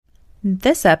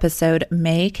This episode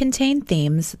may contain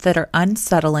themes that are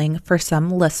unsettling for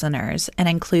some listeners and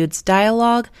includes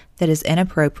dialogue that is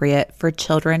inappropriate for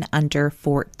children under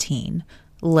 14.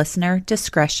 Listener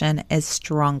discretion is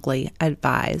strongly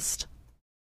advised.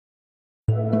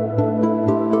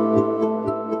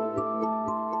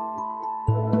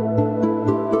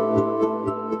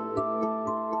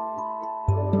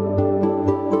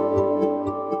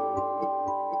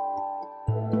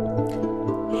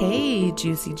 Hey,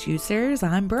 Juicy Juicers,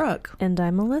 I'm Brooke. And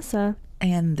I'm Melissa.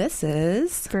 And this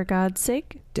is For God's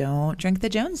Sake, Don't Drink the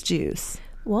Jones Juice.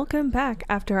 welcome back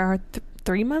after our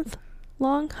 3-month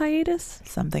long hiatus.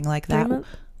 Something like 3 that. month?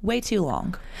 Way too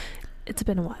long. It's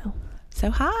been a while.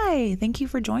 So hi, thank you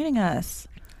for joining us.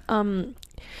 I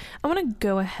want to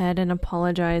go ahead and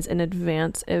apologize in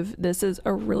advance if this is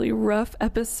a really rough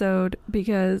episode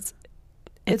because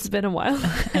it's been a while.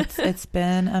 It's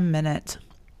been a minute.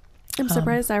 I'm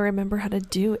surprised I remember how to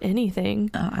do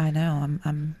anything. I know.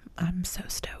 I'm so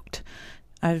stoked.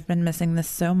 I've been missing this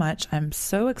so much. I'm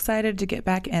so excited to get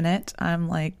back in it. I'm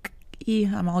like,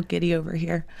 I'm all giddy over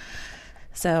here.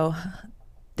 So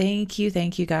thank you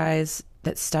guys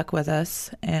that stuck with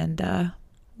us, and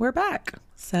we're back.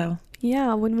 So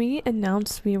Yeah, when we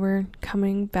announced we were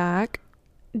coming back,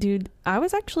 dude, I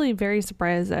was actually very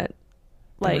surprised at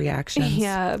the reactions.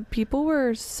 Yeah, people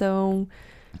were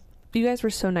you guys were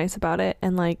so nice about it,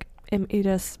 and like it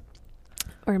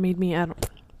made me,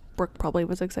 Brooke probably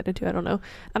was excited too, I don't know.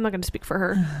 I'm not going to speak for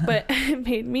her, but it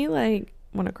made me like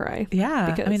want to cry.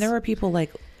 Yeah. Because, I mean, there were people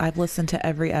like, I've listened to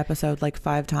every episode like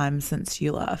 5 times since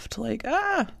you left. Like,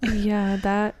 yeah,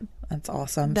 that's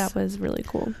awesome. that was really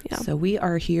cool. Yeah. So we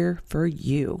are here for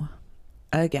you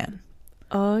again.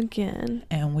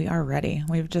 And we are ready.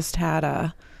 We've just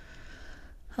had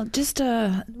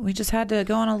we just had to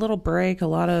go on a little break. A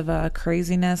lot of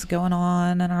craziness going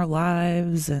on in our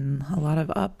lives and a lot of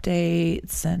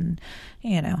updates, and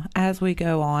as we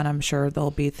go on, I'm sure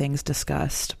there'll be things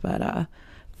discussed, but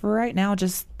for right now,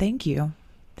 just thank you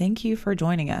for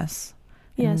joining us.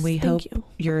 yes, and we thank hope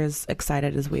you're as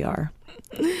excited as we are.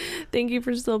 Thank you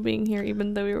for still being here,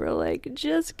 even though we were like,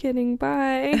 just kidding,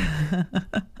 bye.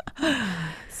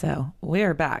 So we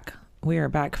are back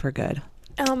for good.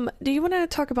 Do you want to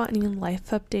talk about any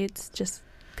life updates? Just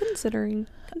considering.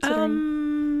 I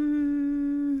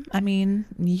mean,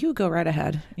 you go right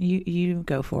ahead. You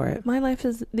go for it. My life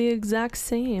is the exact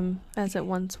same as it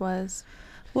once was.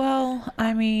 Well,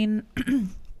 I mean,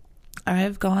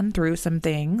 I've gone through some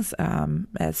things,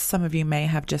 as some of you may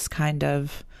have just kind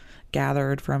of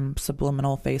gathered from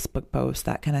subliminal Facebook posts,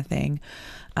 that kind of thing.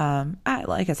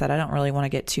 Like I said, I don't really want to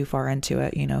get too far into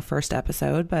it, first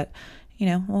episode, but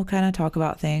we'll kind of talk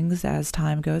about things as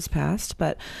time goes past.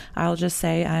 But I'll just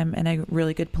say I'm in a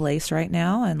really good place right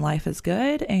now, and life is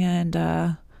good, and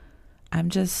I'm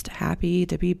just happy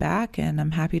to be back, and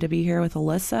I'm happy to be here with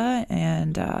Alyssa,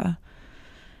 and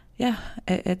yeah,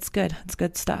 it's good. It's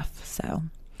good stuff. So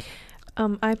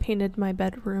I painted my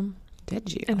bedroom.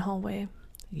 Did you? And hallway.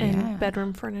 Yeah. And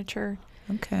bedroom furniture.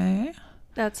 Okay.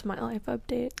 That's my life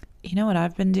update. You know what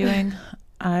I've been doing?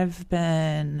 I've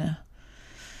been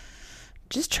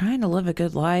just trying to live a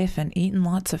good life and eating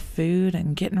lots of food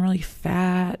and getting really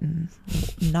fat and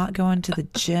not going to the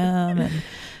gym and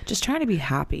just trying to be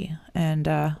happy. And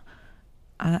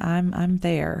I'm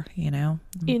there,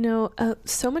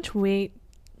 So much weight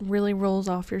really rolls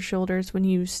off your shoulders when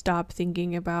you stop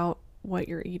thinking about what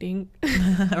you're eating.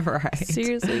 Right.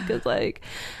 Seriously, because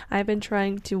I've been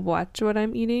trying to watch what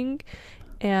I'm eating,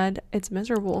 and it's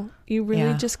miserable. You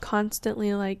really just constantly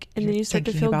and you're then you start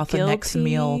to feel about guilty. the next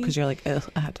meal because you're like, I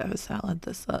have to have a salad.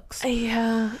 This sucks.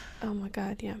 Yeah. Oh my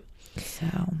God. Yeah. So.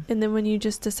 And then when you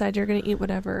just decide you're gonna eat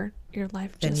whatever, your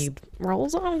life just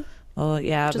rolls on. Well,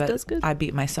 yeah, just does good. I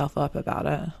beat myself up about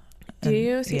it. Do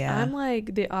you? See, yeah. I'm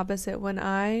like the opposite. When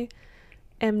I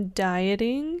am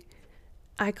dieting,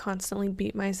 I constantly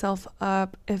beat myself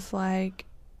up if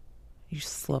you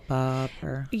slip up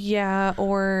or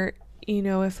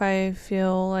if I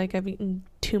feel like I've eaten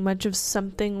too much of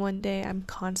something one day, I'm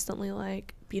constantly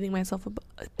beating myself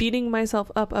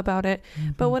up about it.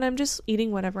 Mm-hmm. But when I'm just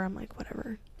eating whatever, I'm like,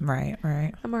 whatever. Right.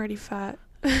 I'm already fat.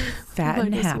 Fat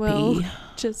and happy. Well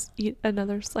just eat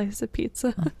another slice of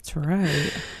pizza. That's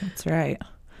right.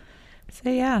 So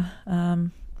yeah,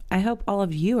 I hope all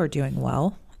of you are doing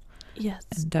well. Yes.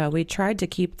 And we tried to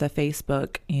keep the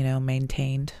Facebook,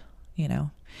 maintained,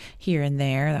 here and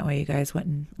there. That way you guys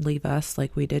wouldn't leave us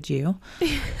like we did you.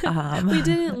 We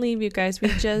didn't leave you guys. We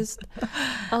just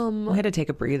we had to take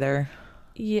a breather.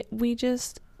 Yeah, we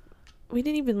didn't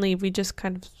even leave. We just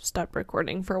kind of stopped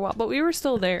recording for a while, but we were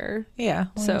still there. Yeah,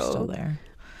 we were still there.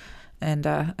 And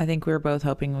I think we were both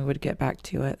hoping we would get back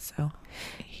to it. So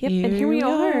yep, and here we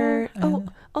are. Oh,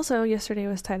 also yesterday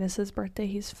was Titus's birthday.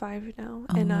 He's 5 now,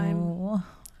 and I'm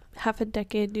half a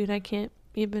decade, dude. I can't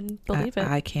even believe it.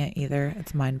 I can't either.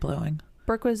 It's mind blowing.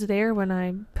 Brooke was there when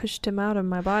I pushed him out of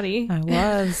my body. I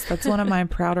was. That's one of my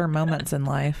prouder moments in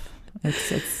life.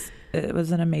 It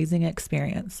was an amazing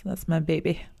experience. That's my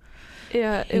baby.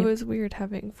 Yeah, it was weird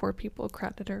having 4 people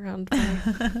crowded around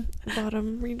my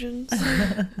bottom regions.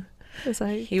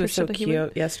 He was so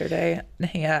cute yesterday.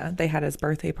 Yeah, they had his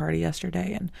birthday party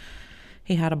yesterday, and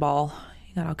he had a ball.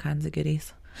 He got all kinds of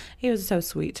goodies. He was so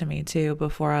sweet to me too.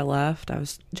 Before I left, I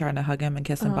was trying to hug him and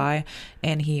kiss him bye,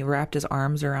 and he wrapped his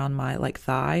arms around my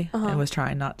thigh and was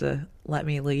trying not to let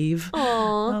me leave.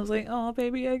 Aww. I was like, "Oh,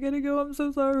 baby, I gotta go. I'm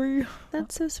so sorry."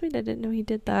 That's so sweet. I didn't know he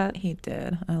did that. He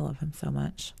did. I love him so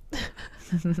much.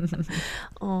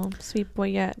 Oh, sweet boy.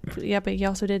 Yeah, but he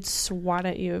also did swat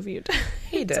at you if you.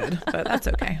 He did, but that's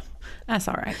okay. That's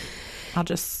all right. I'll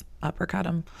just uppercut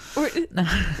him.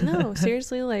 No,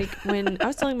 seriously, like when I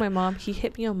was telling my mom, he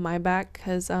hit me on my back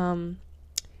because I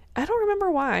don't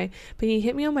remember why, but he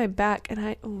hit me on my back,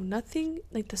 and nothing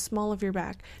like the small of your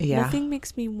back. Yeah. Nothing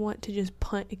makes me want to just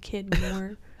punt a kid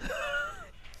more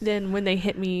than when they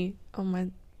hit me on my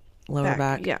lower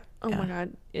back. Yeah. Oh my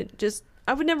God.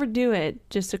 I would never do it,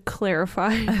 just to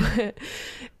clarify, but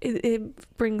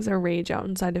it brings a rage out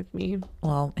inside of me.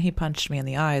 Well, he punched me in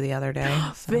the eye the other day.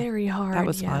 So very hard. That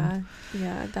was fun.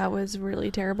 Yeah, that was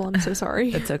really terrible. I'm so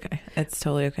sorry. It's okay. It's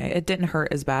totally okay. It didn't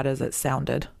hurt as bad as it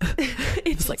sounded.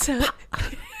 It was like,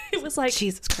 it was like,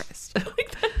 Jesus Christ.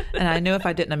 And I knew if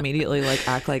I didn't immediately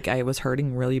act like I was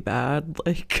hurting really bad,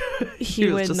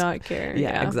 he would not care.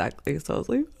 Yeah, exactly. So I was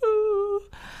like,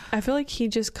 I feel like he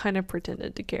just kind of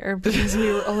pretended to care because we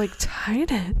were all like,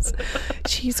 Titus,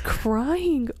 she's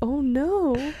crying. Oh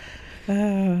no.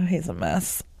 He's a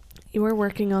mess. We're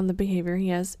working on the behavior. He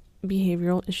has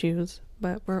behavioral issues,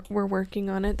 but we're working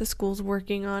on it. The school's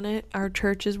working on it. Our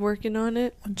church is working on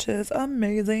it, which is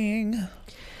amazing.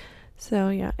 So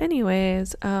yeah.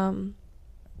 Anyways, we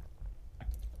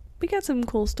got some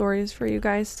cool stories for you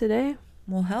guys today.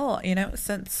 Well, hell,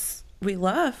 since we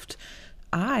left,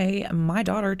 my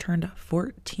daughter turned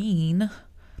 14.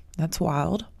 That's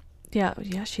wild.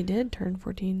 Yeah, she did turn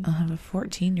 14. I have a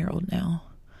 14-year-old now.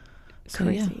 So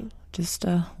crazy. Yeah, just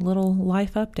little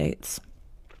life updates.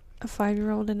 A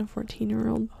 5-year-old and a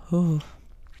 14-year-old. Oh.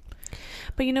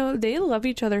 But they love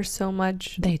each other so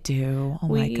much. They do. Oh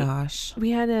my gosh.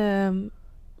 We had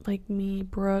me,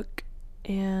 Brooke,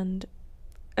 and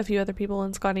a few other people,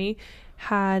 and Scotty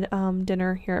had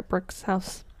dinner here at Brooke's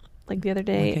house the other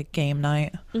day. Like a game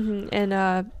night. Mm-hmm.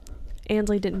 And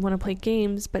Ansley didn't want to play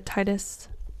games, but Titus,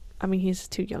 he's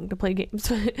too young to play games,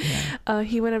 but yeah.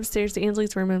 He went upstairs to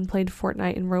Ansley's room and played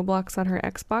Fortnite and Roblox on her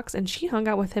Xbox, and she hung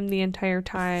out with him the entire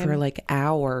time. For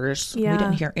hours. Yeah. We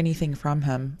didn't hear anything from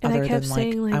him other than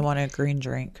saying, I want a green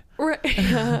drink. Right.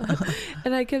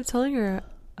 And I kept telling her,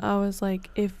 I was like,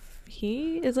 if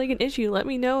he is an issue, let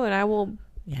me know and I will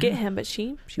get him. But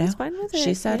she was fine with it.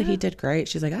 She said he did great.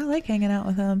 She's like, I like hanging out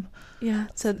with him. Yeah,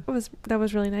 so that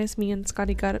was really nice. Me and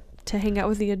Scotty got to hang out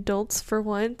with the adults for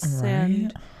once, right.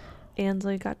 And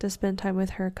Ansley got to spend time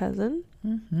with her cousin.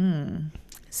 Mm-hmm.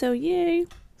 So yay.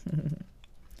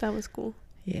 That was cool.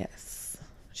 Yes,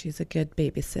 she's a good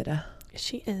babysitter.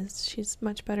 She is. She's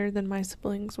much better than my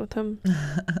siblings with him.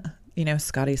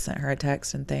 Scotty sent her a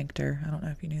text and thanked her. I don't know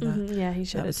if you knew that. Mm-hmm. Yeah, he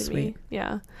showed it to me.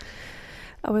 Yeah,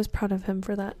 I was proud of him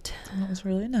for that. That was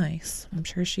really nice. I'm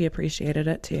sure she appreciated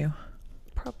it too.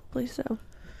 Probably so.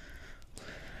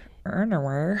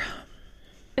 Underwear.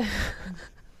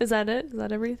 Is that it? Is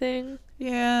that everything?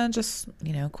 Yeah, just,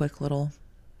 quick little,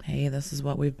 hey, this is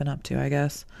what we've been up to, I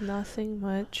guess. Nothing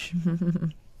much.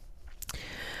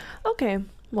 Okay,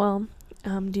 well,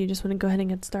 do you just want to go ahead and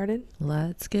get started?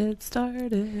 Let's get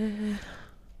started.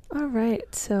 All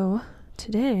right, so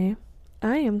today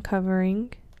I am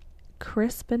covering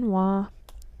Chris Benoit,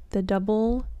 the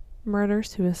double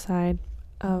murder-suicide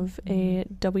of a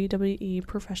WWE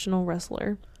professional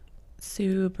wrestler.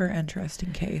 Super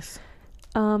interesting case.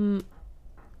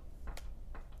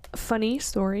 Funny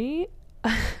story.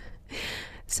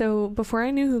 So before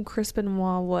I knew who Chris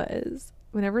Benoit was,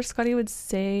 whenever Scotty would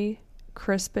say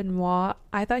Chris Benoit,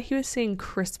 I thought he was saying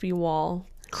crispy wall.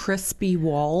 Crispy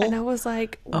wall? And I was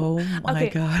like, oh my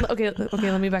God. Okay,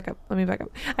 let me back up.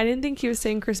 I didn't think he was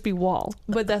saying crispy wall,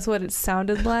 but that's what it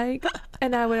sounded like.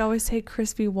 And I would always say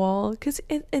crispy wall because,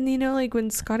 when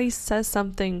Scotty says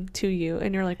something to you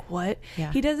and you're like, what?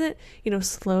 Yeah. He doesn't,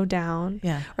 slow down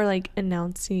or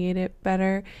enunciate it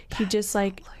better. He just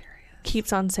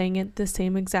keeps on saying it the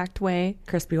same exact way.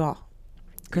 Crispy wall.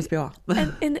 Crispy Wall.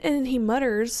 and he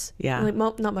mutters. Yeah. Like,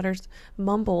 not mutters,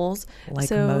 mumbles.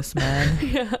 Like most men.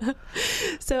 Yeah.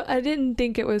 So I didn't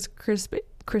think it was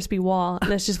Crispy Wall.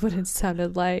 That's just what it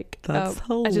sounded like. That's I just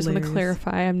want to hilarious.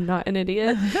 clarify, I'm not an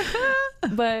idiot.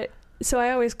 But so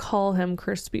I always call him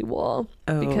Crispy Wall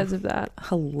because of that.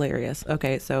 Hilarious.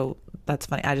 Okay, so that's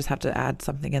funny. I just have to add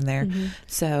something in there. Mm-hmm.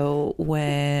 So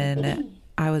when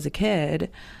I was a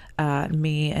kid,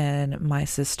 me and my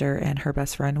sister and her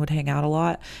best friend would hang out a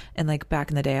lot. And like back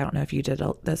in the day, I don't know if you did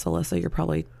this, Alyssa, you're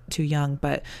probably too young,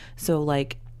 but so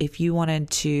like if you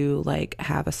wanted to like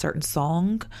have a certain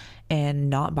song and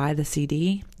not buy the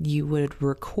CD, you would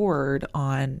record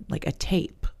on like a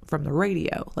tape from the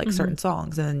radio, like certain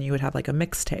songs, and then you would have like a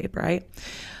mixtape, right?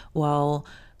 Well,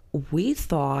 we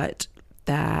thought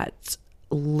that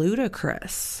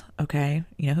Ludacris, okay,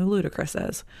 you know who Ludacris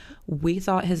is, we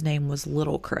thought his name was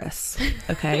Little Chris,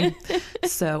 okay?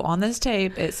 So on this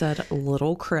tape it said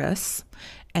Little Chris,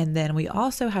 and then we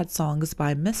also had songs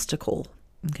by Mystical.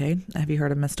 Okay, have you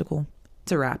heard of Mystical?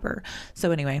 It's a rapper.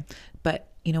 So anyway, but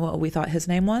you know what we thought his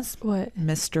name was? What?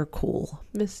 Mr. Cool.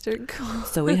 Mr. Cool.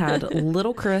 So we had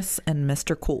Little Chris and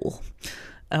Mr. Cool.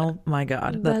 Oh my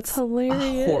God. That's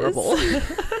hilarious. Horrible.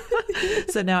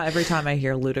 So now every time I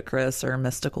hear Ludacris or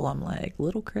Mystical, I'm like,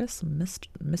 Little Chris,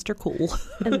 Mr. Cool.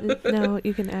 And now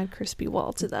you can add Crispy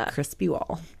Wall to that. Crispy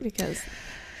Wall. Because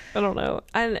I don't know.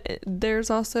 And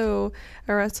there's also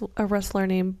a wrestler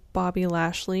named Bobby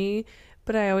Lashley,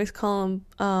 but I always call him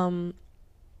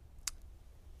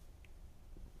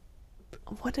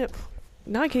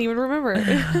now I can't even remember.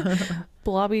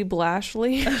 Blobby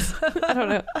Blashley. I don't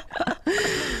know.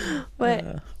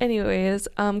 But anyways,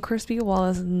 Crispy Wall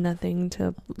is nothing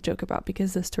to joke about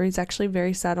because the story is actually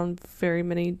very sad on very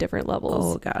many different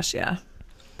levels. Oh gosh, yeah.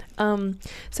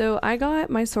 So I got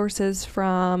my sources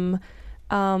from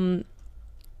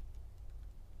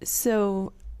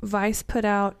so Vice put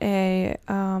out a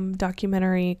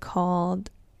documentary called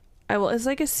it's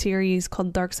like a series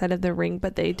called Dark Side of the Ring,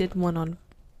 but they did one on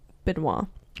Benoit.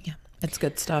 Yeah, it's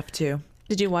good stuff too.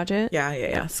 Did you watch it?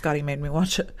 Yeah. Scotty made me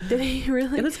watch it. Did he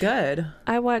really? It was good.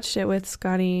 I watched it with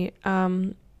Scotty,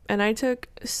 and I took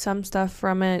some stuff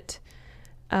from it.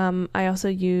 I also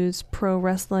used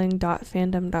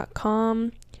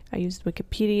prowrestling.fandom.com. I used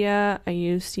Wikipedia. I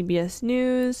used CBS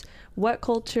News, What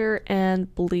Culture,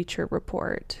 and Bleacher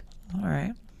Report. All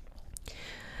right.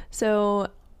 So,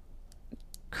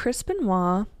 Chris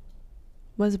Benoit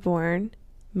was born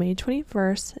May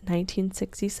 21st,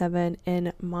 1967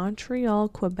 in Montreal,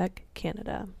 Quebec,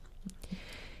 Canada.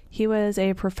 He was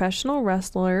a professional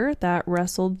wrestler that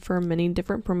wrestled for many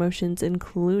different promotions,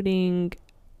 including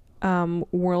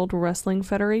World Wrestling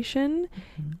Federation,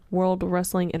 World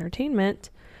Wrestling Entertainment,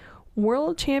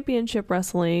 World Championship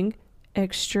Wrestling,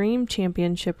 Extreme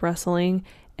Championship Wrestling,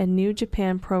 and New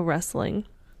Japan Pro Wrestling.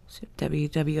 So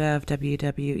WWF,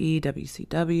 WWE,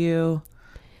 WCW.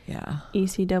 Yeah.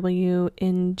 ECW,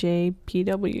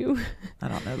 NJPW. I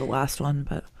don't know the last one,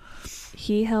 but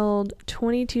He held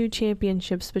 22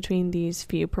 championships between these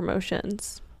few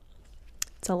promotions.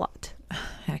 It's a lot.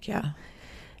 heck yeah.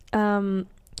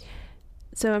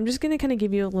 So I'm just going to kind of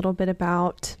give you a little bit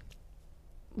about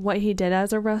what he did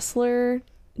as a wrestler,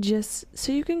 just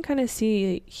so you can kind of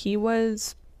see he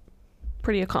was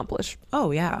pretty accomplished.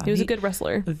 Oh, yeah. He was a good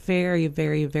wrestler. Very,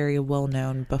 very, very well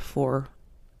known before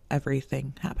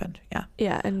everything happened. Yeah.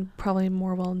 Yeah, and probably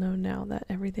more well known now that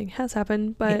everything has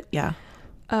happened. But yeah.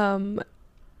 I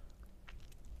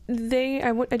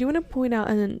do want to point out,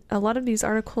 in a lot of these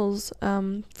articles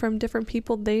from different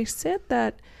people, they said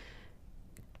that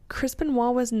Chris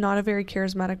Benoit was not a very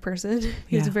charismatic person.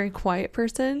 He was a very quiet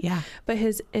person. Yeah. But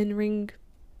his in-ring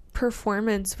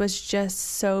performance was just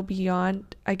so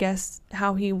beyond, I guess,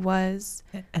 how he was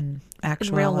and actually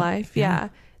in real life. Yeah.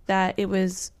 That it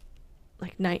was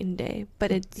like night and day.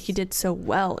 But he did so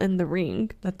well in the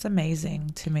ring. That's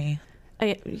amazing to me.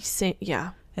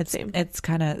 It's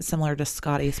kind of similar to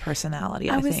Scotty's personality,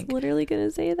 I think. I was literally going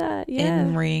to say that. Yeah.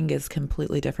 In ring is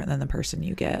completely different than the person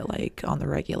you get like on the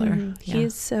regular. Mm-hmm. Yeah.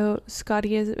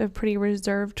 Scotty is a pretty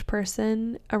reserved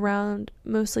person around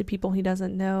mostly people he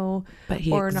doesn't know. But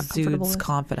he exudes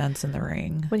confidence in the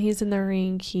ring. When he's in the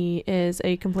ring, he is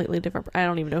a completely different, I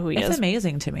don't even know who he is. It's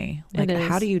amazing to me. Like,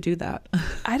 how do you do that?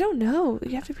 I don't know.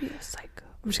 You have to be a psycho.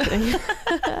 I'm just kidding.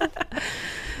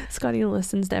 Scotty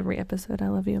listens to every episode. I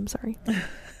love you. I'm sorry.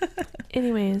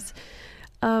 Anyways,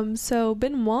 so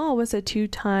Benoit was a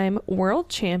 2-time world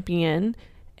champion,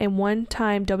 a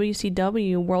 1-time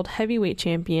WCW world heavyweight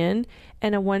champion,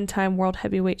 and a 1-time world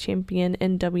heavyweight champion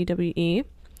in WWE.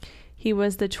 He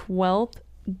was the 12th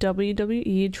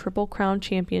WWE Triple Crown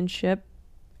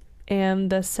and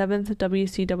the 7th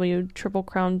WCW Triple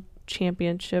Crown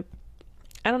Championship.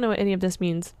 I don't know what any of this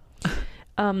means.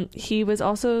 He was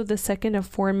also the second of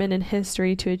 4 men in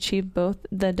history to achieve both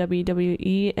the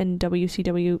WWE and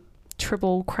WCW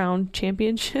Triple Crown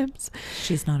Championships.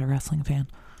 She's not a wrestling fan.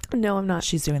 No, I'm not.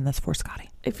 She's doing this for Scotty.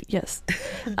 Yes.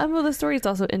 Well, the story is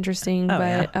also interesting,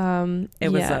 but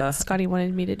Scotty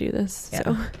wanted me to do this. Yeah.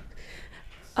 So.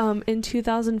 In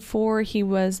 2004, he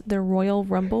was the Royal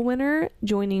Rumble winner,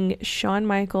 joining Shawn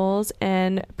Michaels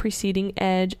and preceding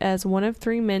Edge as one of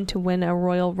 3 men to win a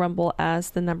Royal Rumble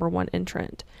as the number 1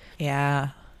 entrant.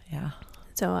 Yeah.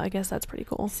 So I guess that's pretty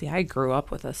cool. See, I grew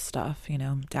up with this stuff,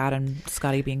 Dad and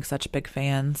Scotty being such big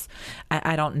fans.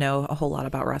 I don't know a whole lot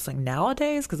about wrestling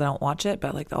nowadays because I don't watch it,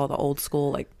 but like all the old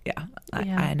school,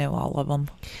 I know all of them.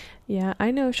 Yeah, I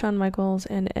know Shawn Michaels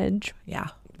and Edge. Yeah,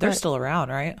 they're still around,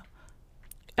 right?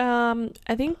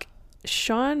 I think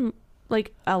Shawn,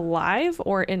 alive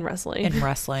or in wrestling? In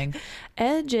wrestling.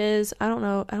 Edge is, I don't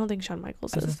know. I don't think Shawn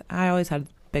Michaels is. I always had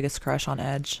biggest crush on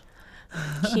Edge.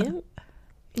 He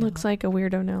looks like a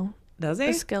weirdo now. Does he?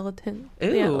 A skeleton.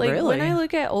 Ooh, yeah, really? When I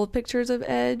look at old pictures of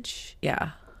Edge,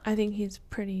 yeah, I think he's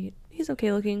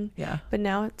okay looking. Yeah. But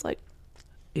now it's like,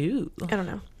 ooh. I don't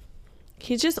know.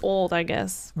 He's just old, I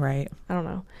guess. Right. I don't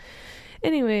know.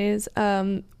 Anyways,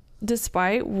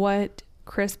 despite what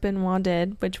Chris Benoit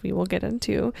did, which we will get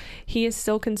into, he is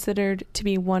still considered to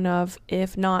be one of,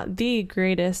 if not the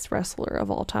greatest wrestler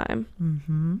of all time.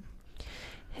 Mm-hmm.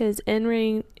 His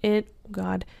in-ring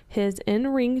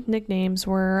nicknames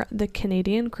were the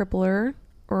Canadian Crippler,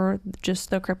 or just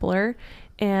the Crippler,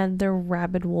 and the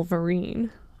Rabid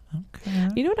Wolverine. Okay.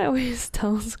 You know what I always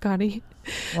tell Scotty?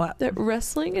 What? That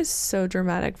wrestling is so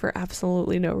dramatic for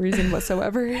absolutely no reason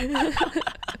whatsoever.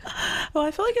 Well,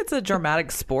 I feel like it's a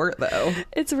dramatic sport, though.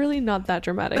 It's really not that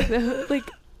dramatic, though. Like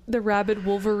the Rabid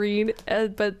Wolverine,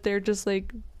 but they're just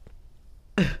like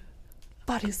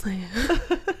body slam.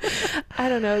 I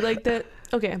don't know, like the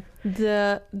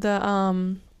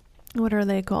what are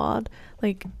they called?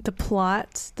 Like the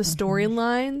plots, the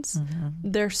storylines,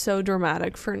 they're so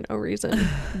dramatic for no reason.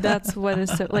 That's what is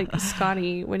so, like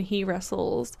Scotty, when he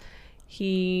wrestles,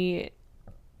 I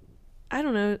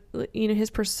don't know, his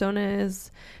persona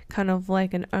is kind of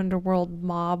like an underworld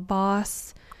mob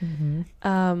boss.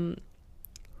 And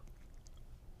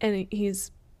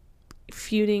he's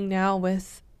feuding now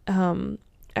with a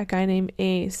guy named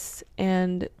Ace,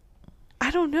 and I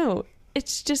don't know,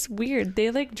 it's just weird.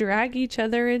 They like drag each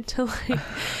other into like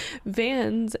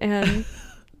vans and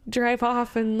drive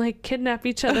off and like kidnap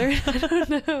each other. I don't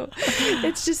know.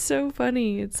 It's just so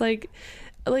funny. It's like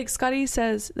Scotty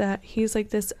says that he's like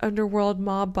this underworld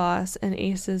mob boss and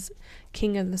Ace is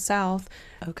king of the South.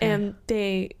 Okay. And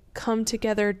they come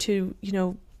together to,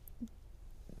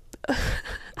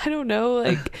 I don't know,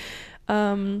 like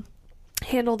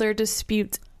handle their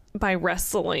disputes by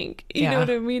wrestling. You know what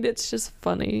I mean? It's just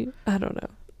funny. I don't know.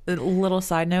 A little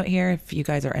side note here, if you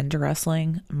guys are into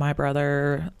wrestling, my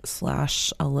brother /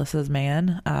 Alyssa's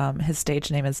man, his stage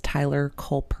name is Tyler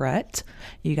Colpret.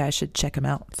 You guys should check him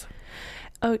out.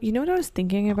 Oh, you know what I was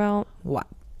thinking about? What?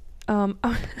 I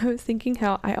was thinking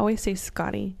how I always say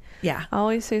Scotty. Yeah. I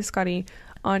always say Scotty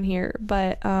on here,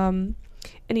 but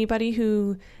anybody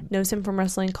who knows him from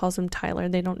wrestling calls him Tyler.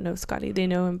 They don't know Scotty. They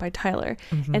know him by Tyler.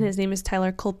 And his name is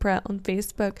Tyler Colpret on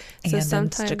Facebook. So and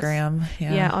sometimes, Instagram.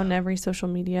 Yeah, on every social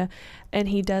media. And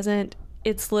he doesn't,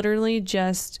 it's literally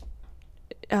just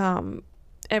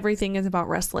everything is about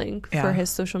wrestling for his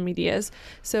social medias.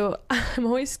 So I'm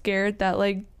always scared that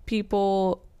like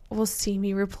people will see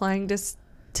me replying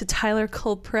to Tyler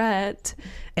Colpret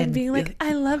and being like,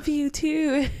 I love you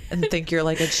too. And think you're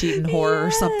like a cheating whore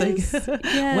or something.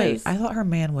 Yes. Wait, I thought her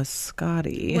man was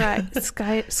Scotty. Right.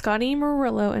 Scotty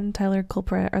Murillo and Tyler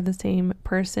Colpret are the same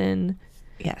person.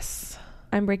 Yes.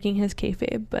 I'm breaking his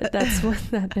kayfabe, but that's what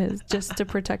that is, just to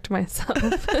protect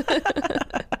myself.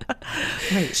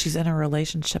 Wait, she's in a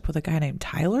relationship with a guy named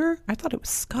Tyler? I thought it was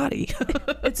Scotty.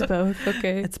 It's both,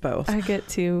 okay. It's both. I get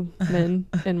 2 men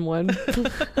in one,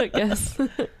 I guess.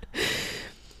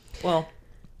 Well,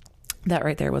 that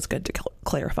right there was good to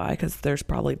clarify, because there's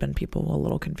probably been people a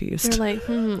little confused. They're like,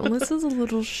 this is a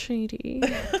little shady.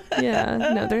 Yeah,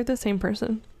 no, they're the same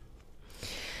person.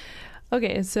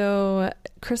 Okay, so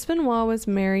Chris Benoit was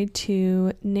married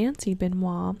to Nancy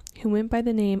Benoit, who went by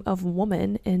the name of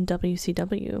Woman in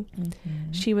WCW.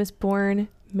 She was born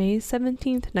May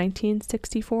 17th,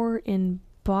 1964 in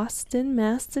Boston,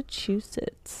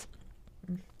 Massachusetts.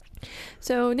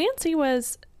 So Nancy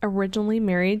was originally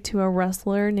married to a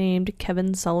wrestler named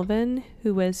Kevin Sullivan,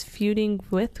 who was feuding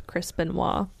with Chris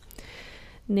Benoit.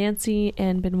 Nancy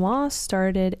and Benoit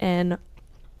started an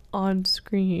on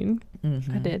screen.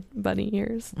 I did. Bunny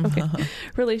ears. Okay.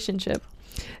 Relationship.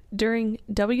 During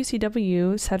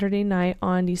WCW Saturday Night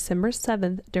on December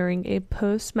 7th, during a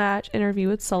post-match interview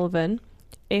with Sullivan,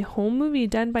 a home movie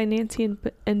done by Nancy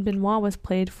and Benoit was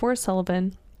played for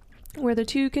Sullivan, where the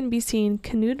two can be seen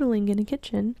canoodling in a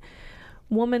kitchen.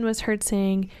 Woman was heard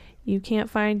saying, "You can't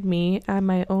find me, I'm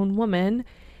my own woman,"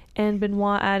 and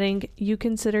Benoit adding, "You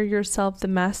consider yourself the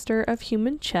master of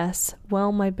human chess.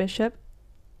 Well, my bishop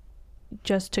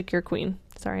just took your queen."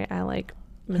 Sorry, I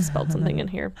misspelled something in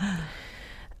here.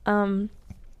 And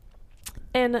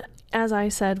as I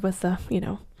said with the,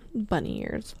 bunny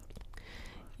ears,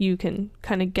 you can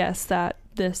kind of guess that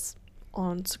this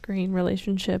on-screen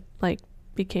relationship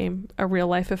became a real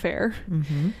life affair.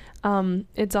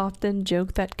 It's often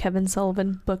joked that Kevin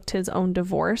Sullivan booked his own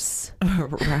divorce.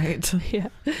 Right. Yeah.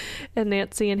 And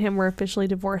Nancy and him were officially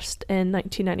divorced in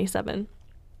 1997.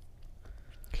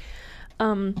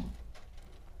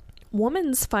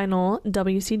 Woman's final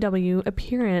WCW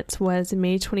appearance was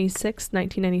May 26,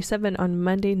 1997 on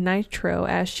Monday Nitro,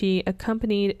 as she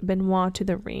accompanied Benoit to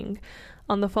the ring.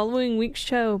 On the following week's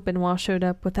show, Benoit showed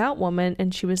up without Woman,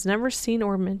 and she was never seen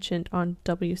or mentioned on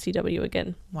WCW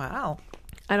again. Wow.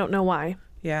 I don't know why.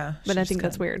 Yeah. But I think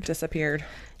that's weird. Disappeared.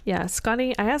 Yeah.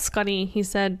 I asked Scotty, he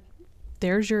said,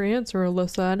 "There's your answer,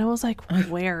 Alyssa." And I was like,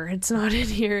 "Where? It's not in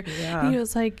here." Yeah. He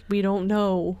was like, "We don't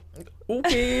know."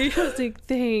 Okay. I was like,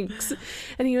 "Thanks."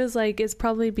 And he was like, "It's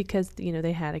probably because,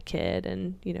 they had a kid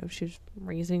and, she was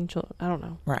raising children." I don't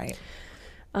know. Right.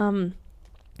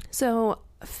 So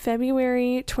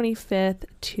February 25th,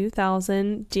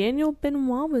 2000, Daniel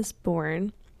Benoit was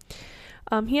born.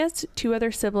 He has two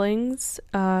other siblings,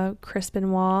 Chris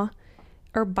Benoit,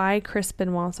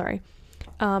 sorry.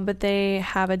 But they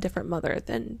have a different mother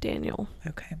than Daniel.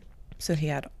 Okay. So he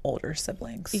had older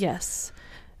siblings. Yes.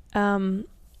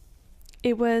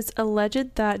 It was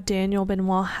alleged that Daniel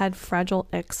Benoit had Fragile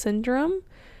X syndrome,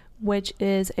 which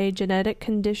is a genetic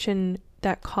condition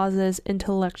that causes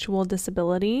intellectual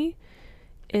disability.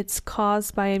 It's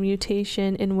caused by a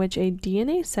mutation in which a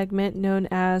DNA segment known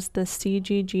as the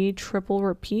CGG triple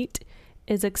repeat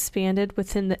is expanded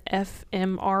within the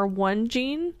FMR1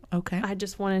 gene. Okay. I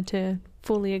just wanted to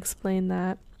fully explain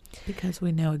that. Because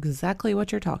we know exactly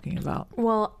what you're talking about.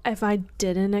 Well, if I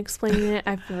didn't explain it,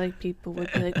 I feel like people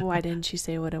would be like, "Why didn't she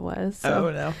say what it was?" So.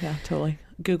 Oh, no. Yeah, totally.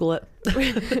 Google it.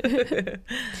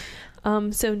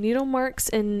 So needle marks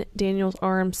in Daniel's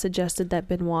arm suggested that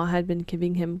Benoit had been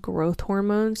giving him growth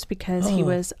hormones because he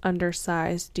was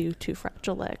undersized due to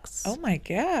Fragile X. Oh, my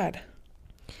God.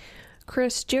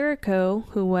 Chris Jericho,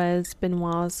 who was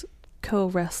Benoit's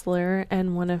co-wrestler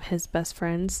and one of his best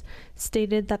friends,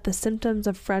 stated that the symptoms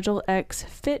of Fragile X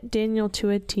fit Daniel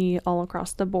to a T all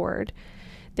across the board.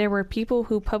 There were people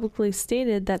who publicly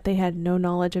stated that they had no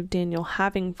knowledge of Daniel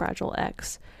having Fragile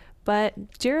X.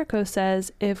 But Jericho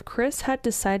says if Chris had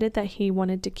decided that he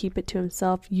wanted to keep it to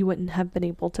himself, you wouldn't have been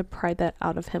able to pry that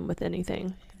out of him with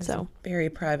anything. He's so a very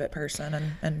private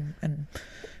person and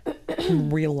in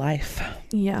real life.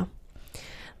 Yeah.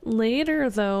 Later,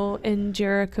 though, in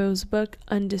Jericho's book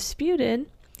Undisputed,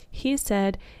 he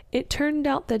said, "It turned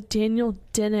out that Daniel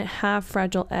didn't have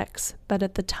Fragile X, but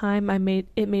at the time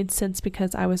it made sense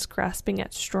because I was grasping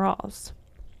at straws."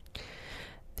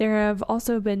 There have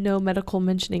also been no medical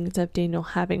mentionings of Daniel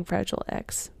having Fragile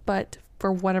X, but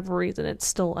for whatever reason, it's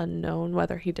still unknown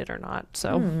whether he did or not.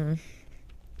 So,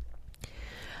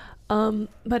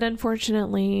 but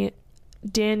unfortunately,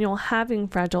 Daniel having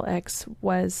Fragile X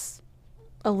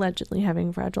allegedly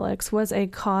having Fragile X was a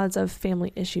cause of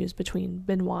family issues between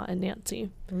Benoit and Nancy.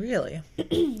 Really?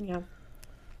 Yeah.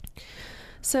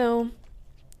 So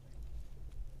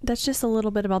that's just a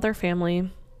little bit about their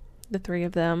family, the three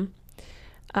of them.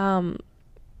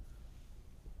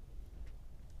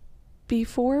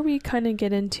 Before we kind of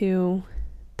get into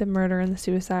the murder and the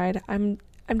suicide, I'm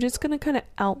just going to kind of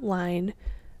outline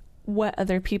what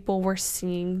other people were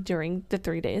seeing during the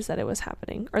 3 days that it was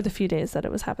happening, or the few days that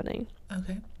it was happening.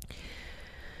 Okay.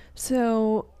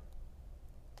 So,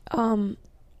 I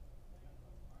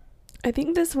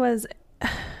think this was,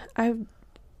 I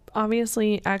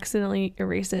obviously accidentally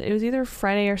erased it. It was either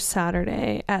Friday or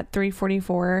Saturday at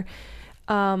 3:44.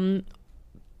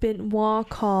 Benoit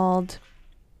called,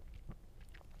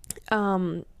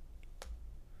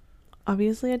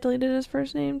 obviously I deleted his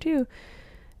first name too.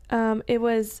 It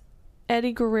was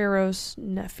Eddie Guerrero's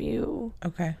nephew.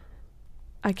 Okay.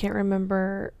 I can't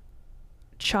remember.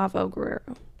 Chavo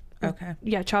Guerrero. Okay.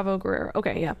 Yeah, Chavo Guerrero.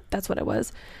 Okay, yeah, that's what it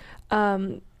was.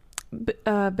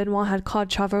 Benoit had called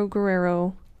Chavo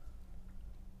Guerrero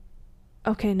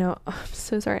Okay, no, I'm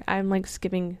so sorry. I'm like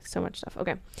skipping so much stuff.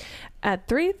 Okay. At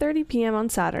 3:30 p.m. on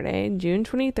Saturday, June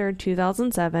 23rd,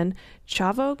 2007,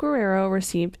 Chavo Guerrero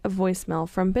received a voicemail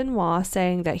from Benoit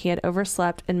saying that he had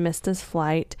overslept and missed his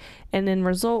flight, and in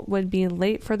result would be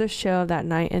late for the show that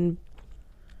night in,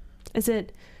 is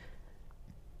it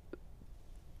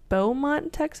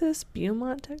Beaumont, Texas?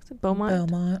 Beaumont, Texas?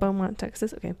 Beaumont,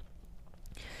 Texas. Okay.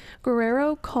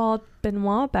 Guerrero called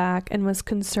Benoit back and was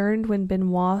concerned when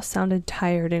Benoit sounded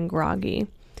tired and groggy.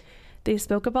 They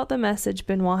spoke about the message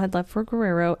Benoit had left for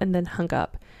Guerrero and then hung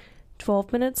up.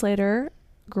 12 minutes later,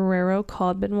 Guerrero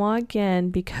called Benoit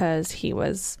again because he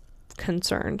was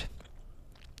concerned.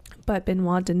 But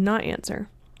Benoit did not answer.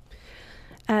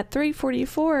 At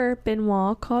 3:44,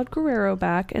 Benoit called Guerrero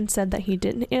back and said that he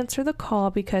didn't answer the call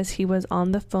because he was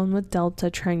on the phone with Delta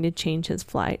trying to change his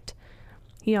flight.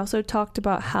 He also talked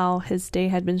about how his day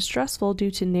had been stressful due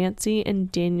to Nancy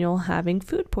and Daniel having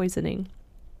food poisoning.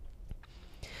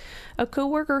 A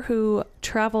coworker who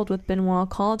traveled with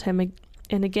Benoit called him,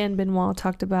 and again Benoit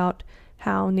talked about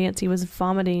how Nancy was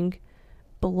vomiting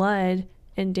blood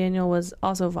and Daniel was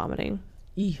also vomiting.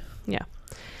 Ew. Yeah.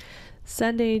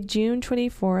 Sunday, June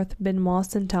 24th, Benoit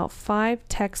sent out 5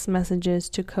 text messages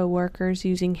to coworkers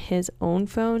using his own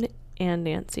phone and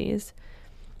Nancy's.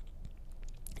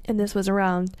 And this was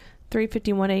around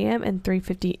 3:51 a.m. and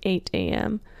 3:58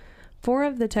 a.m. 4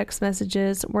 of the text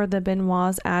messages were the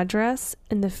Benoit's address,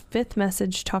 and the 5th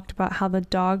message talked about how the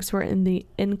dogs were in the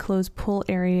enclosed pool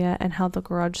area and how the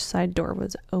garage side door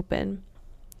was open.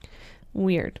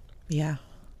 Weird. Yeah.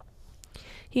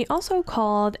 He also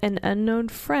called an unknown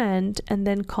friend and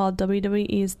then called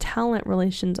WWE's talent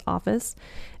relations office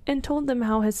and told them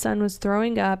how his son was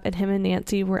throwing up and him and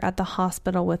Nancy were at the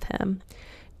hospital with him.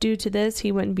 Due to this,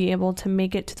 he wouldn't be able to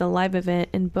make it to the live event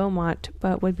in Beaumont,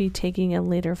 but would be taking a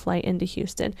later flight into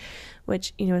Houston,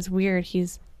 which, you know, is weird.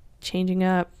 He's changing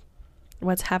up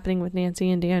what's happening with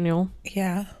Nancy and Daniel.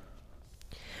 Yeah.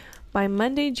 By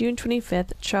Monday, June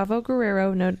 25th, Chavo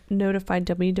Guerrero notified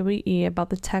WWE about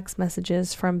the text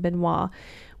messages from Benoit,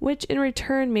 which in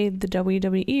return made the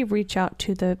WWE reach out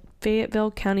to the Fayetteville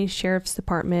County Sheriff's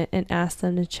Department and ask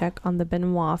them to check on the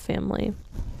Benoit family.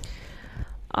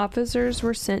 Officers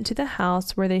were sent to the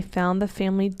house where they found the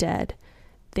family dead.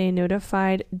 They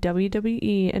notified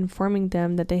WWE, informing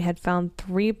them that they had found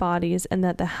 3 bodies and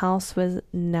that the house was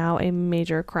now a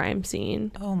major crime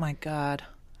scene. Oh my God.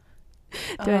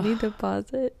 Do I need to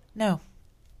pause it? No.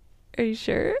 Are you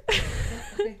sure?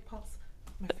 Okay, pause.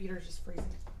 My feet are just freezing.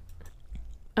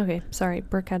 Okay, sorry.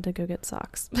 Brooke had to go get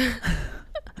socks.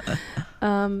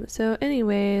 So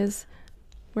anyways,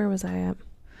 where was I at?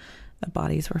 The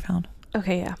bodies were found.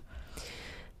 Okay, yeah.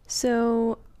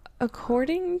 So,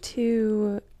 according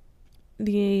to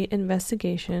the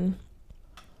investigation,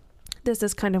 this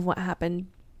is kind of what happened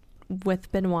with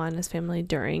Benoit and his family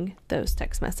during those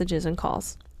text messages and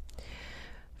calls.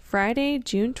 Friday,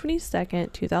 June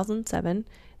 22nd, 2007,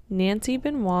 Nancy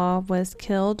Benoit was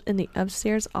killed in the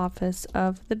upstairs office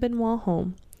of the Benoit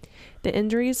home. The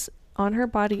injuries on her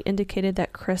body indicated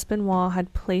that Chris Benoit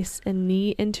had placed a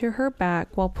knee into her back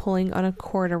while pulling on a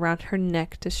cord around her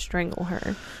neck to strangle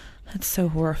her. That's so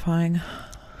horrifying.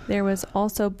 There was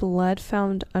also blood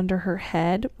found under her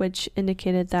head, which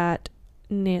indicated that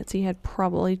Nancy had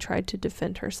probably tried to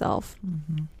defend herself.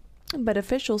 Mm-hmm. But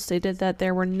officials stated that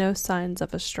there were no signs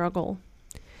of a struggle.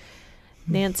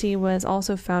 Nancy was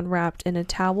also found wrapped in a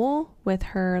towel with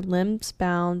her limbs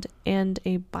bound and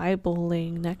a Bible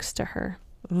laying next to her.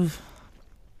 Oof.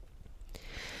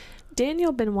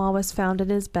 Daniel Benoit was found in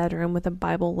his bedroom with a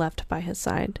Bible left by his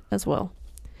side as well.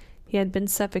 He had been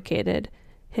suffocated.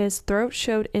 His throat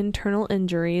showed internal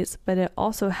injuries, but it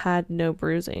also had no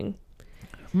bruising.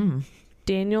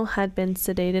 Daniel had been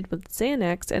sedated with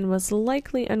Xanax and was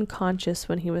likely unconscious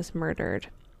when he was murdered.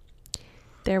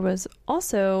 There was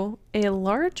also a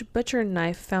large butcher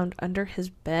knife found under his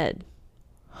bed.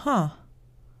 Huh.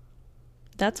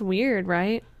 That's weird,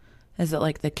 right? Is it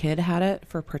like the kid had it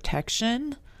for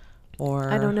protection? Or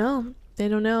I don't know. They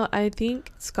don't know. I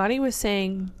think Scotty was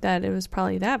saying that it was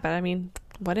probably that, but I mean,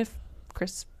 what if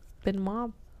Chris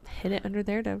Benoit hid it under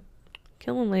there to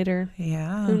kill him later?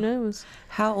 Yeah. Who knows?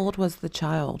 How old was the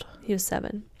child? He was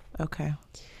 7. Okay.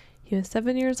 He was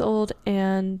 7 years old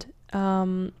and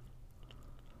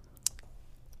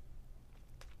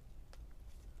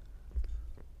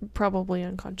probably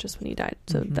unconscious when he died.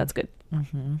 So that's good.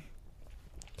 Mm-hmm.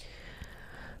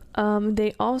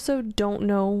 They also don't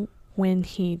know when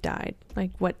he died,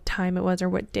 like what time it was or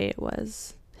what day it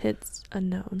was. It's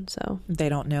unknown, so They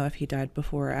don't know if he died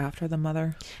before or after the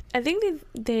mother. I think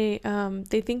they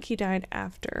think he died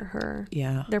after her.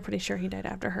 Yeah. They're pretty sure he died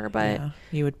after her, but yeah,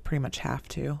 you would pretty much have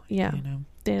to. Yeah. You know.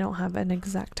 they don't have an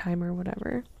exact time or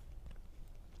whatever.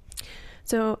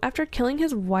 So after killing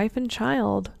his wife and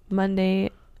child,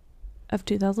 Monday of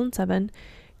 2007,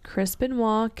 Chris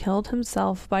Benoit killed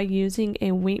himself by using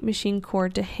a weight machine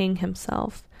cord to hang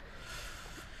himself.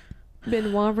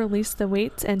 Benoit released the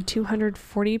weights, and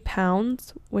 240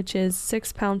 pounds, which is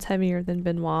 6 pounds heavier than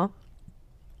Benoit,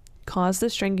 caused the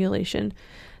strangulation.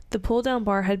 The pull-down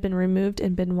bar had been removed,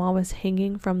 and Benoit was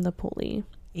hanging from the pulley.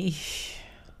 Eesh.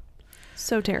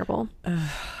 So terrible.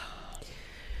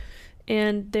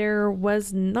 And there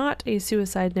was not a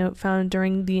suicide note found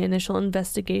during the initial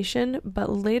investigation,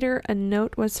 but later a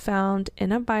note was found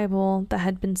in a Bible that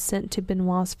had been sent to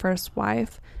Benoit's first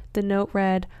wife. The note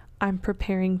read, "I'm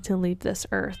preparing to leave this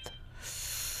earth."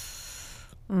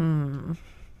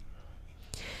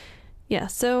 Yeah,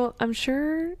 so I'm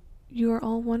sure you are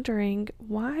all wondering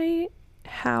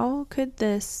how could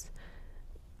this,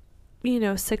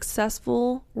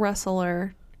 successful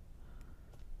wrestler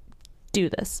do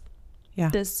this? Yeah.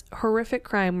 This horrific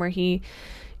crime where he,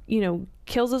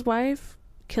 kills his wife,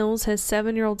 kills his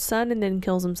 7-year-old son, and then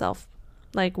kills himself.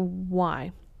 Like,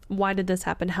 why? Why did this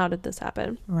happen? How did this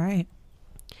happen? Right.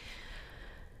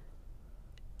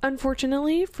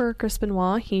 Unfortunately for Chris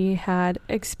Benoit, he had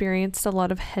experienced a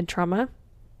lot of head trauma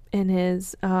in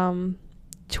his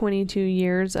 22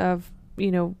 years of,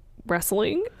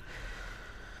 wrestling.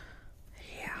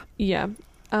 Yeah.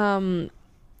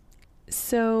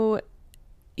 So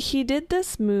he did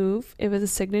this move. It was a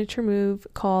signature move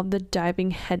called the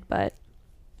diving headbutt.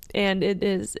 And it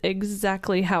is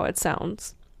exactly how it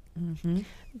sounds. Mm-hmm.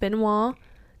 Benoit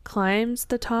climbs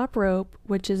the top rope,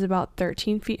 which is about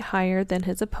 13 feet higher than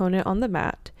his opponent on the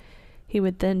mat. He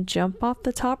would then jump off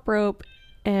the top rope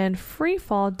and free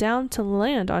fall down to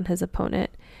land on his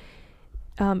opponent.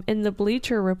 In the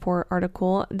Bleacher Report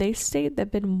article, they state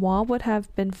that Benoit would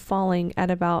have been falling at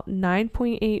about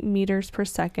 9.8 meters per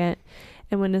second,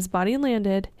 and when his body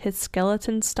landed, his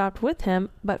skeleton stopped with him,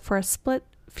 but for a split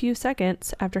few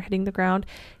seconds after hitting the ground,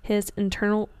 his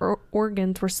internal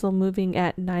organs were still moving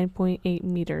at 9.8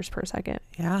 meters per second.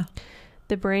 Yeah.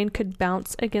 The brain could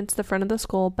bounce against the front of the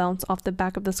skull, bounce off the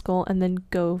back of the skull, and then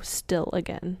go still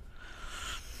again.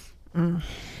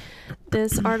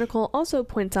 This article also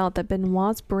points out that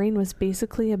Benoit's brain was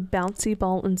basically a bouncy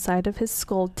ball inside of his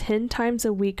skull 10 times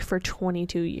a week for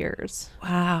 22 years.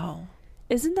 Wow.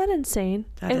 Isn't that insane?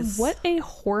 What a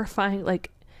horrifying,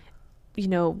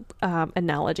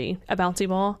 analogy. A bouncy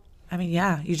ball. I mean,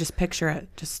 yeah, you just picture it.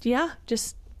 Just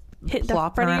hit the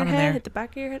front of your head, hit the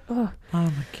back of your head. Oh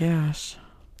my gosh.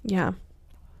 Yeah.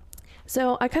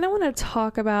 So I kind of want to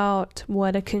talk about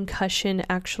what a concussion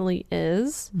actually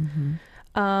is. Mm-hmm.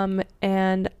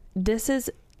 And this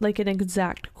is like an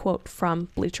exact quote from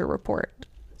Bleacher Report.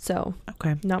 So,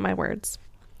 okay, not my words.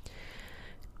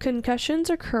 Concussions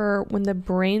occur when the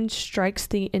brain strikes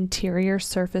the interior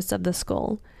surface of the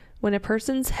skull. When a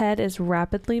person's head is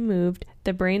rapidly moved,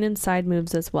 the brain inside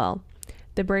moves as well.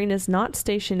 The brain is not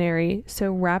stationary,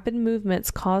 so rapid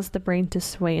movements cause the brain to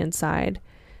sway inside.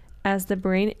 As the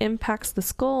brain impacts the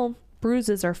skull,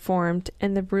 bruises are formed,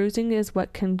 and the bruising is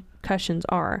what concussions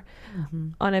are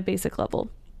on a basic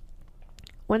level.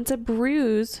 Once a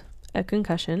bruise, a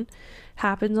concussion,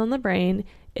 happens on the brain,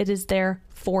 it is there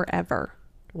forever.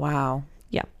 Wow.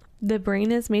 Yeah. The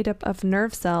brain is made up of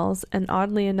nerve cells, and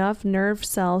oddly enough, nerve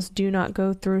cells do not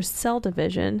go through cell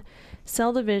division.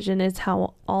 Cell division is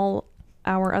how all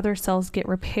our other cells get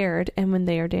repaired and when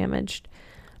they are damaged.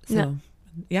 So,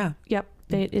 yeah. Yep.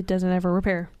 It doesn't ever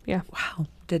repair. Yeah. Wow.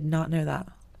 Did not know that.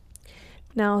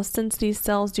 Now, since these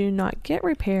cells do not get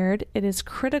repaired, it is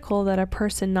critical that a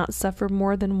person not suffer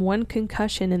more than one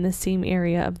concussion in the same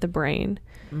area of the brain.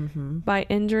 Mm-hmm. By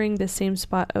injuring the same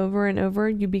spot over and over,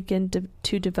 you begin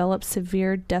to develop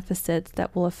severe deficits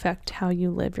that will affect how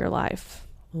you live your life.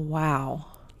 Wow.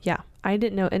 Yeah. I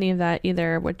didn't know any of that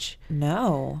either, which...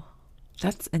 No.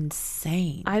 That's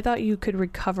insane. I thought you could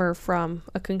recover from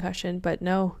a concussion, but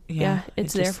no. Yeah,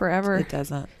 it's there forever. It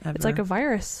doesn't ever. It's like a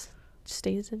virus. It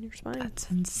stays in your spine.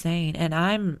 That's insane. And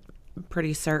I'm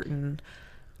pretty certain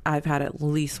I've had at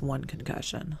least one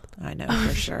concussion. I know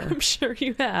for sure. I'm sure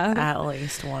you have. At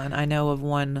least one. I know of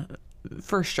one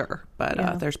for sure,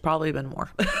 but there's probably been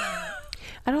more.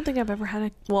 I don't think I've ever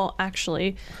had well,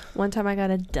 actually, one time I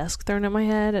got a desk thrown at my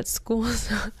head at school.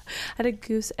 So I had a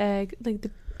goose egg, like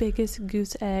the biggest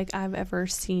goose egg I've ever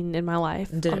seen in my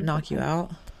life. Did it knock you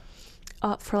out?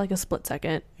 For like a split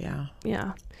second. Yeah.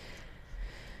 Yeah.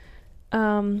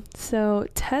 So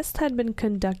tests had been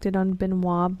conducted on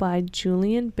Benoit by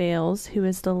Julian Bales, who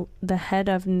is the head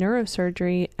of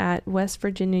neurosurgery at West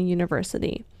Virginia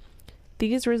University.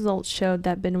 These results showed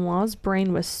that Benoit's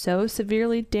brain was so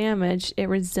severely damaged it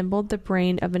resembled the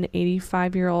brain of an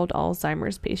 85-year-old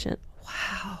Alzheimer's patient.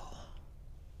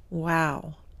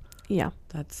 Wow. Yeah.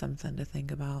 That's something to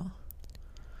think about.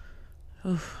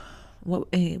 Oof.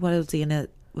 What was he in it?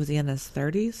 Was he in his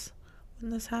 30s when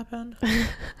this happened?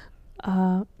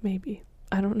 Maybe.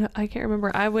 I don't know. I can't remember.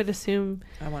 I would assume.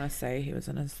 I want to say he was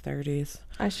in his 30s.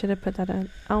 I should have put that in.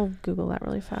 I'll Google that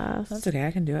really fast. That's okay.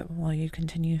 I can do it while you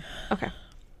continue. Okay.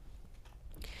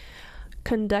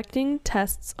 Conducting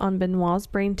tests on Benoit's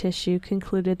brain tissue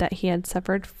concluded that he had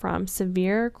suffered from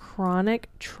severe chronic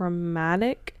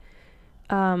traumatic.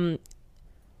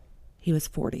 He was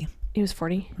 40. He was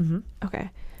 40? Mm-hmm.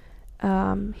 Okay.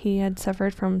 He had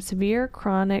suffered from severe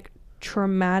chronic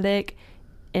traumatic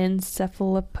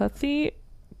encephalopathy.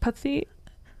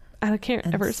 I can't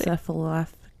ever say.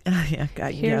 Yeah,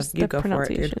 Here's you the go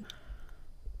pronunciation. For it,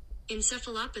 dude.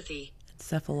 Encephalopathy.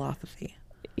 Encephalopathy.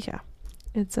 Yeah,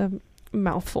 it's a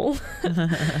mouthful.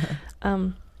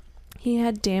 He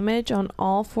had damage on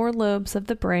all 4 lobes of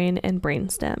the brain and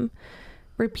brainstem.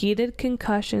 Repeated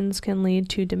concussions can lead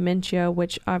to dementia,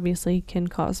 which obviously can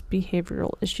cause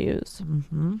behavioral issues.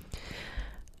 Mm-hmm.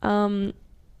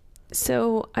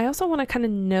 So I also want to kind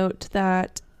of note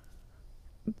that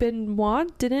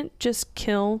Benoit didn't just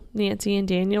kill Nancy and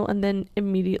Daniel and then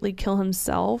immediately kill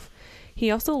himself.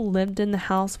 He also lived in the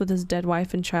house with his dead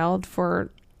wife and child for,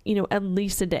 at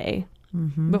least a day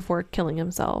before killing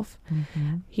himself.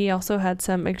 Mm-hmm. He also had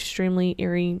some extremely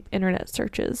eerie internet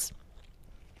searches.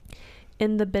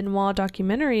 In the Benoit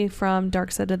documentary from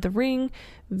Dark Side of the Ring,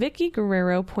 Vicky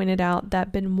Guerrero pointed out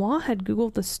that Benoit had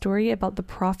Googled the story about the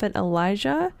prophet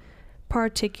Elijah,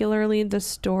 particularly the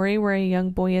story where a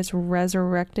young boy is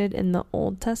resurrected in the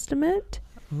Old Testament.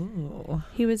 Ooh.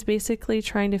 He was basically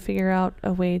trying to figure out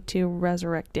a way to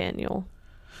resurrect Daniel.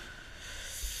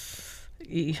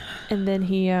 Yeah. And then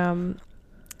he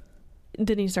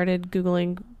started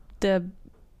Googling the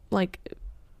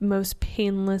most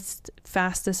painless,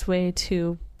 fastest way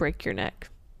to break your neck.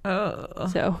 Oh.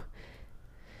 So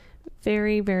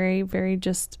very, very, very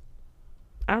just,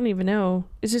 I don't even know.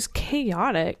 It's just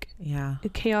chaotic. Yeah.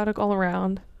 Chaotic all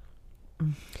around.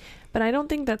 But I don't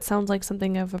think that sounds like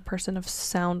something of a person of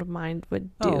sound mind would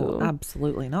do. Oh,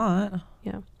 absolutely not.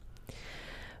 Yeah.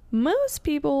 Most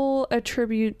people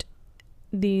attribute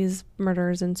these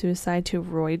murders and suicide to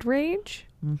roid rage.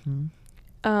 Mm-hmm.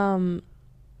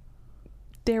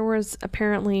 There was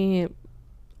apparently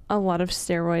a lot of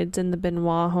steroids in the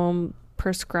Benoit home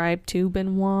prescribed to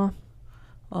Benoit.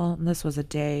 Well, this was a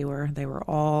day where they were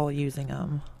all using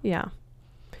them. Yeah.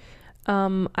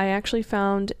 I actually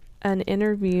found an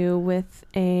interview with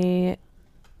a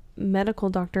medical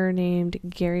doctor named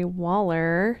Gary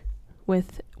Waller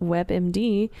with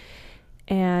WebMD,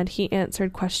 and he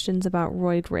answered questions about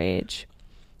roid rage.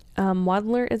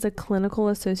 Wadler is a clinical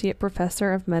associate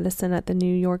professor of medicine at the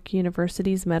New York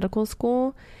University's medical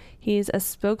school. He's a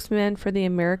spokesman for the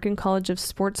American College of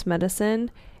Sports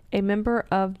Medicine, a member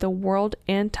of the World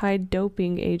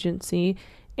Anti-Doping Agency,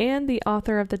 and the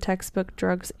author of the textbook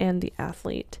Drugs and the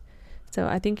Athlete. So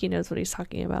I think he knows what he's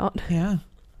talking about. Yeah.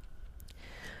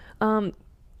 I'm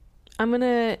going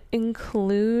to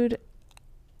include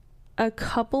a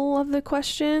couple of the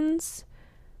questions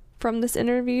from this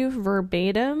interview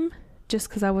verbatim, just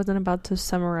because I wasn't about to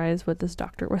summarize what this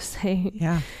doctor was saying.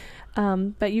 Yeah.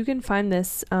 But you can find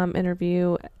this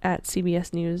interview at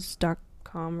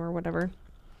cbsnews.com or whatever.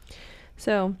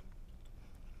 So,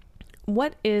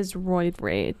 what is roid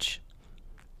rage?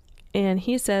 And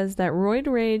he says that roid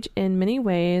rage, in many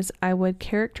ways, I would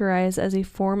characterize as a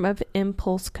form of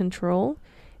impulse control.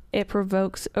 It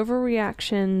provokes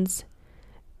overreactions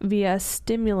via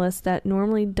stimulus that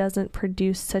normally doesn't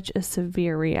produce such a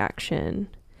severe reaction.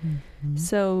 Mm-hmm.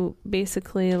 So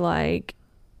basically,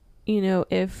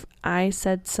 if I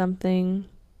said something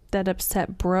that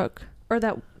upset Brooke, or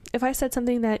that if I said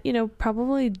something that,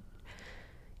 probably,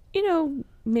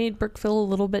 made Brooke feel a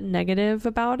little bit negative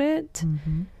about it,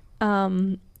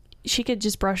 she could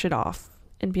just brush it off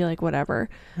and be like, whatever.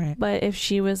 Right. But if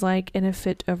she was in a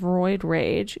fit of roid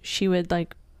rage, she would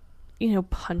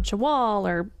punch a wall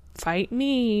or fight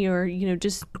me or,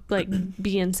 just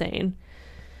be insane.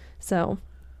 So,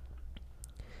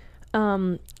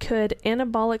 could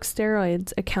anabolic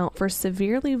steroids account for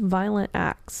severely violent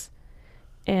acts?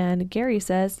 And Gary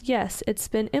says, yes, it's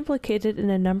been implicated in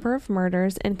a number of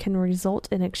murders and can result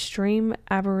in extreme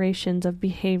aberrations of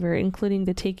behavior, including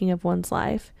the taking of one's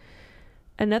life.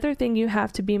 Another thing you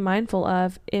have to be mindful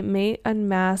of, it may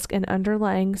unmask an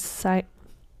underlying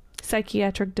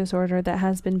psychiatric disorder that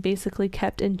has been basically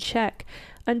kept in check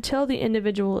until the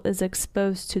individual is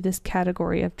exposed to this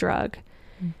category of drug.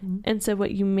 Mm-hmm. And so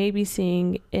what you may be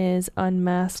seeing is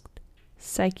unmasked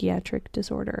psychiatric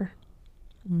disorder.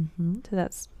 Mm-hmm. So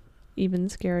that's even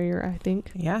scarier, I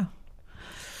think. Yeah.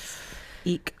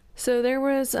 Eek. So there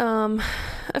was a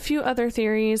few other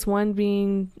theories, one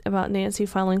being about Nancy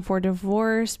filing for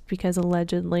divorce because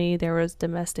allegedly there was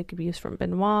domestic abuse from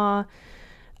Benoit.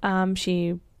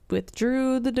 She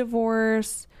withdrew the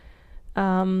divorce.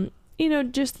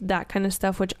 Just that kind of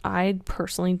stuff, which I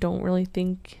personally don't really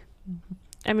think.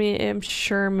 I mean, I'm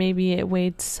sure maybe it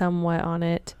weighed somewhat on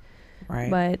it. Right.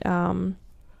 But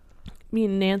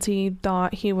Nancy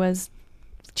thought he was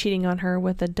cheating on her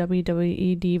with a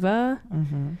WWE diva.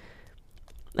 Mm-hmm.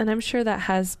 And I'm sure that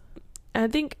I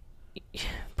think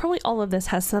probably all of this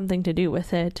has something to do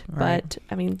with it. Right. But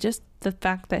I mean, just the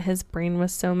fact that his brain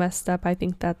was so messed up, I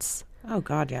think that's Oh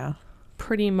God, yeah.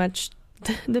 pretty much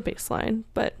the baseline.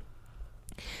 But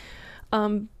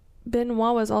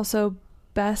Benoit was also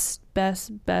best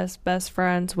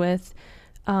friends with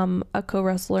a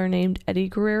co-wrestler named Eddie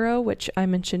Guerrero, which I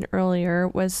mentioned earlier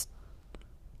was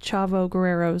Chavo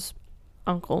Guerrero's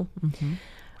uncle.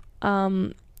 Mm-hmm.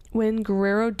 When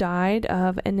Guerrero died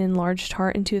of an enlarged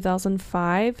heart in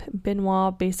 2005,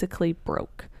 Benoit basically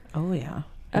broke. Oh yeah,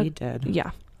 he did.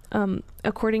 Yeah.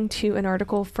 According to an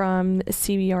article from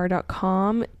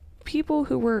CBR.com, people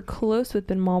who were close with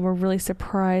Benoit were really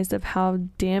surprised of how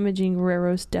damaging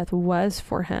Guerrero's death was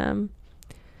for him.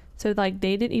 So they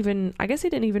didn't even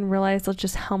realize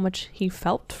just how much he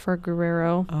felt for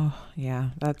Guerrero. Oh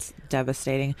yeah, that's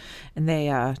devastating. And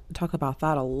they talk about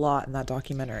that a lot in that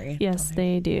documentary. Yes,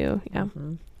 they do. Yeah.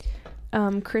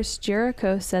 Mm-hmm. Chris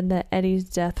Jericho said that Eddie's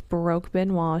death broke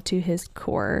Benoit to his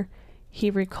core.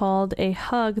 He recalled a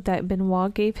hug that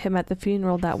Benoit gave him at the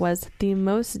funeral that was the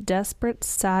most desperate,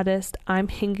 saddest, I'm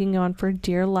hanging on for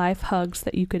dear life hugs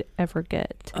that you could ever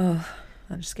get. Oh,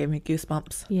 that just gave me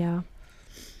goosebumps. Yeah.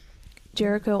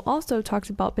 Jericho also talks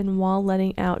about Benoit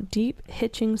letting out deep,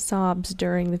 hitching sobs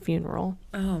during the funeral.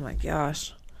 Oh my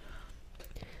gosh.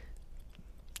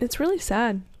 It's really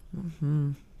sad.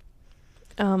 Mm-hmm.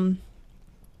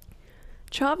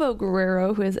 Chavo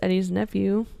Guerrero, who is Eddie's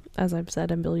nephew, as I've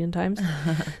said a billion times,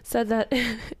 said that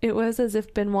it was as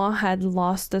if Benoit had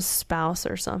lost a spouse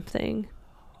or something.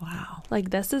 Wow.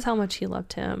 This is how much he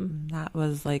loved him. That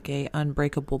was like a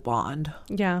unbreakable bond.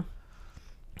 Yeah.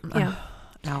 Yeah.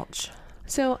 Ouch.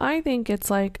 So I think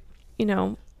it's a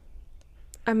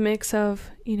mix of,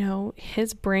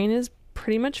 his brain is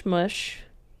pretty much mush.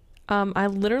 I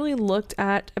literally looked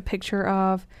at a picture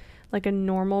of a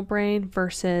normal brain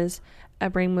versus a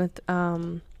brain with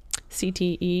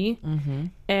CTE, mm-hmm.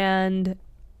 and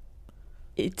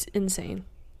it's insane.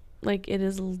 It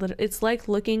is it's like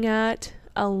looking at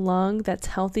a lung that's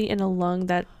healthy and a lung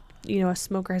that a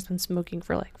smoker has been smoking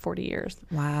for 40 years.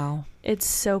 Wow. It's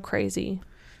so crazy.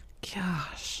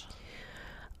 Gosh.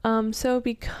 So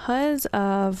because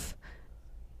of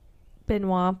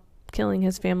Benoit killing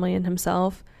his family and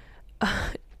himself,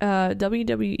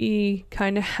 WWE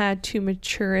kind of had to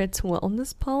mature its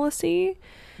wellness policy.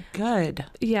 Good.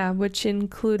 Yeah, which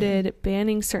included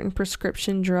banning certain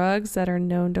prescription drugs that are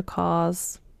known to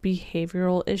cause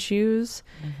behavioral issues,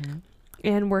 mm-hmm.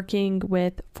 and working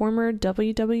with former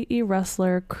WWE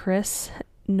wrestler Chris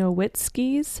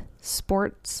Nowitzki's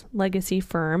Sports Legacy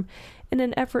firm in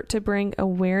an effort to bring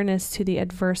awareness to the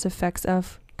adverse effects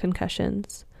of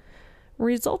concussions.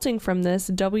 Resulting from this,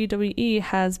 WWE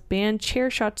has banned chair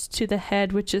shots to the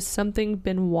head, which is something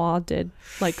Benoit did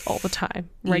all the time,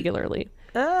 regularly.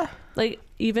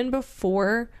 Even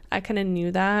before I kind of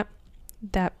knew that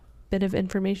bit of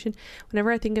information,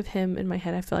 whenever I think of him in my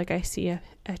head, I feel like I see a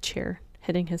chair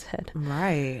hitting his head.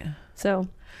 Right. So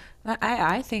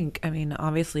I think,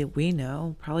 obviously we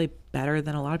know probably better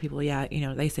than a lot of people. Yeah,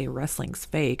 they say wrestling's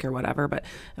fake or whatever, but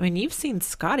you've seen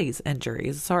Tyler's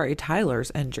injuries,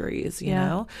 you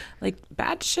know,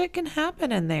 bad shit can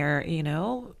happen in there,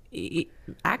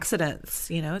 accidents,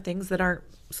 things that aren't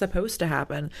supposed to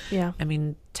happen. Yeah.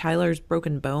 Tyler's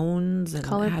broken bones and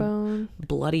collarbone,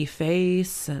 bloody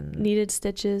face, and needed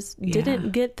stitches. Yeah.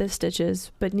 Didn't get the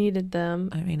stitches, but needed them.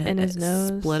 In his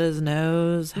nose, split his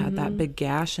nose, had mm-hmm. that big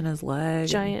gash in his leg,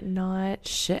 giant knot.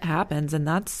 Shit happens, and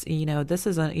that's this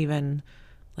isn't even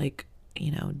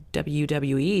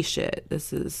WWE shit.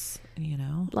 This is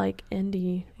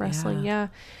indie wrestling. Yeah.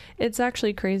 It's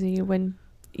actually crazy when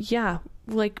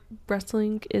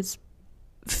wrestling is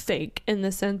fake in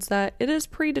the sense that it is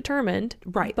predetermined,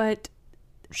 right? But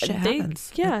shit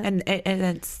happens. Yeah. And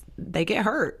it's, they get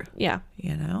hurt. Yeah.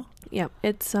 You know? Yeah.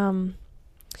 It's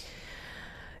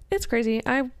crazy.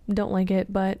 I don't like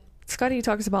it, but Scotty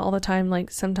talks about all the time,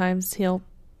 like sometimes he'll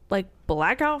like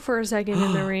black out for a second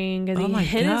in the ring and he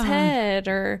hit his head,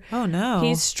 or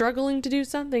he's struggling to do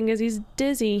something because he's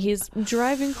dizzy. He's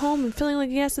driving home and feeling like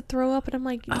he has to throw up, and I'm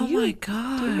like, oh my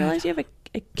God, do you realize you have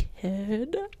a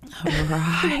kid?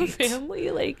 Right. A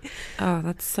family? Like, oh,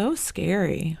 that's so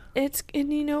scary. It's,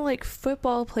 and you know, like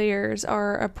football players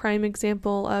are a prime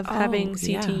example of having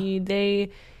CTE. Yeah.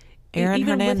 Aaron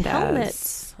even Hernandez, with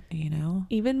helmets, you know,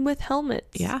 even with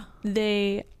helmets,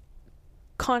 they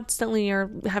constantly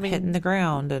are having hitting the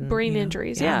ground and brain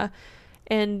injuries. Yeah.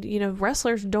 And you know,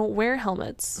 wrestlers don't wear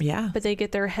helmets, but they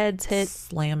get their heads hit,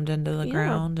 slammed into the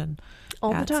ground, and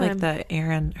all the time. It's like the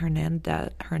Aaron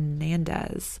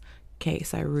Hernandez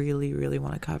case I really, really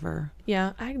want to cover.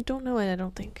 Yeah, I don't know it, I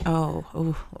don't think.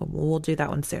 Oh, we'll do that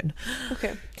one soon.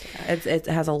 Okay. It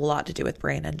has a lot to do with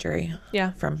brain injury.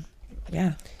 Yeah.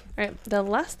 All right, the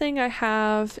last thing I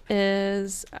have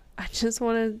is I just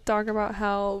want to talk about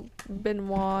how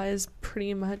Benoit is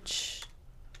pretty much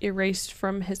erased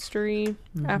from history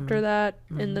after that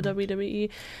in the WWE.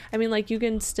 I mean, like, you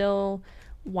can still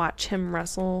watch him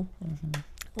wrestle,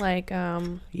 like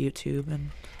YouTube and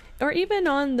or even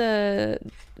on the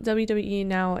WWE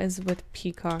now is with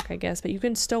Peacock, I guess, but you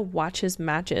can still watch his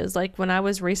matches. Like when I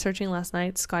was researching last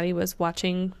night, Scotty was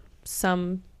watching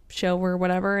some show or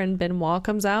whatever, and Benoit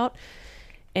comes out,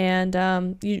 and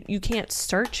you can't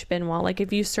search Benoit. Like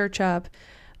if you search up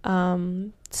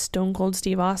Stone Cold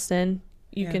Steve Austin,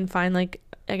 you can find, like,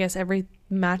 I guess every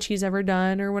match he's ever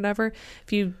done or whatever.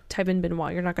 If you type in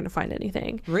Benoit, you're not going to find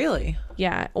anything. Really?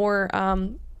 Yeah. Or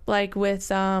like with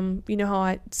you know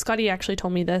how Scotty actually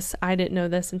told me this, I didn't know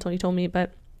this until he told me,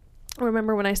 but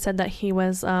remember when I said that he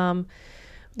was the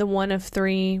one of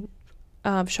three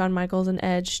Shawn Michaels and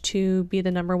Edge to be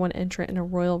the number one entrant in a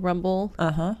Royal Rumble.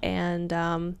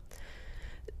 And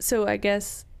so I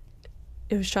guess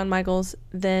it was Shawn Michaels,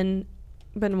 then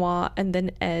Benoit, and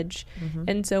then Edge.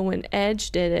 And so when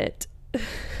Edge did it,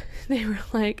 they were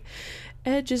like,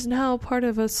 Edge is now part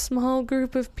of a small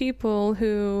group of people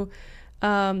who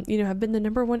you know, have been the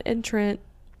number one entrant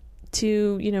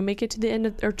to, you know, make it to the end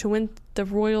of, or to win the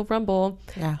Royal Rumble,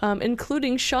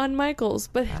 including Shawn Michaels.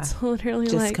 But it's literally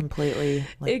just like completely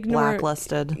like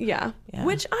blacklisted.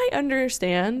 Which I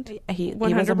understand. He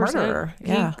was a murderer.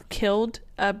 He killed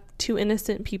 2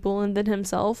 innocent people and then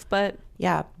himself. But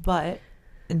but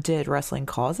did wrestling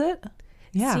cause it?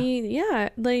 See,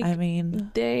 like, I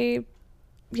mean,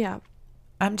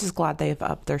 I'm just glad they've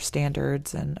upped their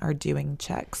standards and are doing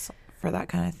checks for that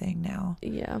kind of thing now.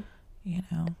 You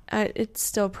know, it's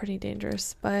still pretty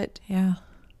dangerous, but I'm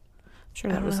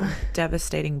sure that was a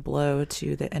devastating blow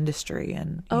to the industry.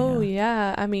 And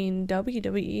I mean,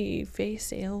 WWE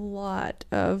faced a lot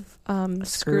of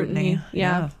scrutiny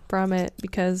from it,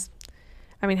 because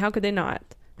I mean, how could they not?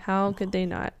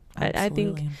 I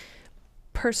think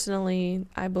personally,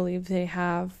 I believe they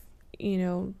have, you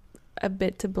know, a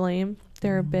bit to blame.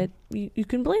 They're a bit, you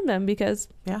can blame them because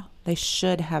they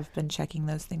should have been checking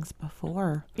those things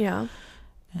before.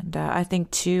 And I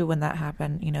think too, when that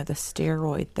happened, you know, the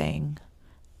steroid thing,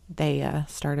 they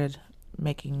started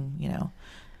making, you know,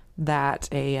 that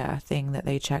a thing that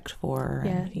they checked for.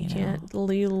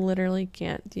 You literally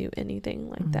can't do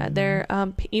anything like that. They're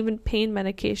even pain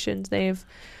medications, they've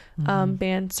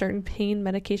banned certain pain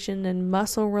medication and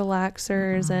muscle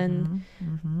relaxers and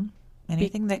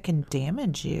anything that can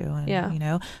damage you and, you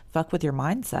know, fuck with your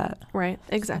mindset. Right.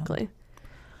 Exactly.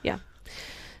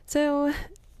 So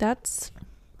that's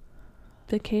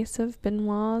the case of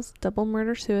Benoit's double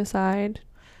murder suicide.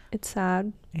 It's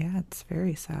sad. Yeah, it's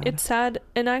very sad. It's sad.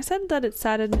 And I said that it's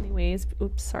sad in many ways.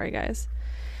 Oops, sorry guys.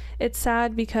 It's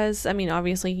sad because, I mean,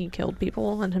 obviously he killed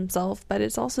people and himself, but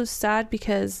it's also sad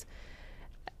because,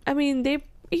 I mean,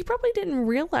 he probably didn't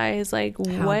realize like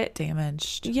how what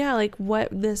damaged. Like what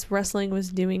this wrestling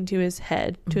was doing to his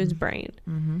head, to his brain.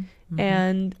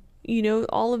 And, you know,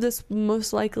 all of this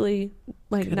most likely,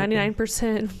 like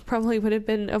 99% probably would have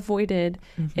been avoided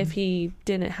if he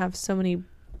didn't have so many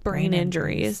brain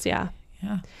injuries.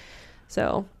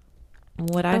 So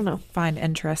what I find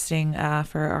interesting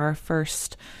for our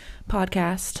first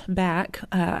podcast back,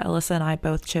 Alyssa and I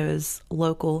both chose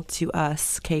local to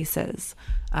us cases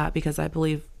because I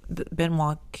believe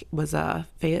Benoit was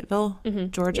Fayetteville,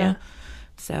 Georgia.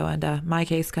 So, and my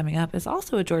case coming up is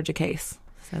also a Georgia case.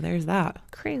 So there's that.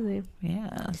 Crazy.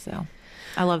 Yeah. So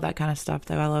I love that kind of stuff,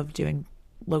 though. I love doing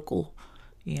local,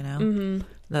 you know.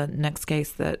 The next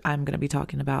case that I'm going to be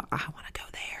talking about, I want to go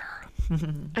there.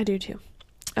 I do too.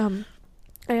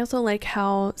 I also like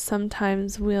how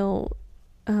sometimes we'll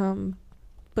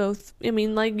both, I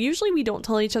mean, like, usually we don't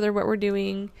tell each other what we're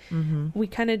doing. We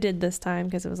kind of did this time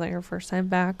because it was like our first time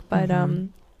back, but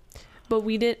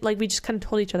we did, like, we just kind of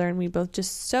told each other, and we both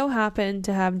just so happened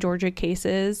to have Georgia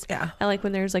cases. Yeah. I like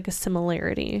when there's like a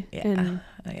similarity in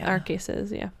our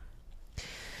cases. Yeah. All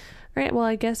right, well,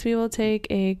 I guess we will take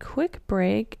a quick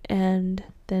break, and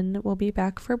then we'll be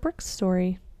back for Brooke's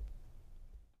story.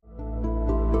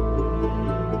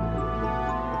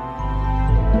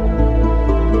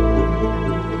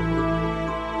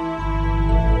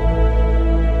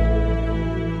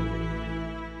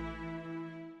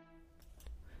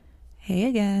 Hey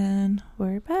again.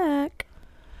 We're back.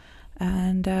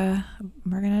 And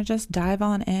we're going to just dive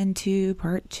on into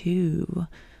part 2.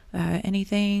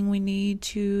 Anything we need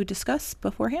to discuss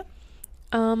beforehand?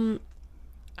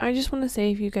 I just want to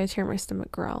say, if you guys hear my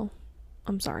stomach growl,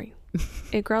 I'm sorry.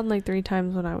 It growled like 3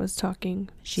 times when I was talking.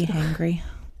 She hangry.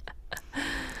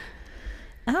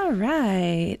 All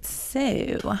right.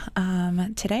 So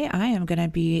today I am going to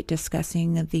be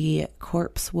discussing the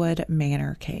Corpsewood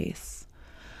Manor case.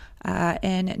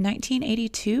 In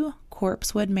 1982,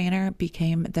 Corpsewood Manor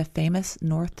became the famous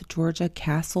North Georgia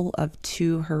castle of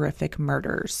 2 horrific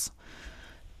murders.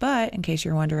 But in case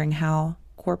you're wondering how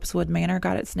Corpsewood Manor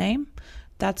got its name,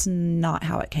 that's not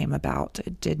how it came about.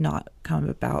 It did not come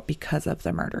about because of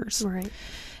the murders. Right.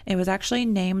 It was actually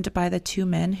named by the 2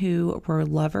 men who were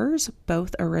lovers,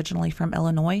 both originally from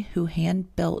Illinois, who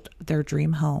hand-built their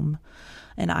dream home,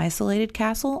 an isolated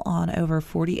castle on over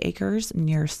 40 acres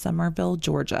near Summerville,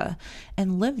 Georgia,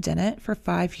 and lived in it for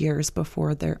 5 years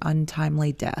before their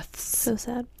untimely deaths. So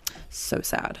sad. So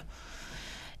sad.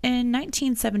 In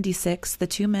 1976, the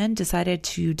 2 men decided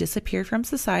to disappear from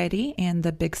society and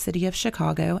the big city of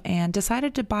Chicago and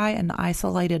decided to buy an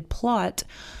isolated plot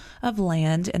of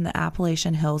land in the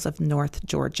Appalachian Hills of North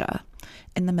Georgia,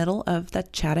 in the middle of the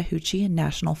Chattahoochee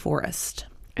National Forest.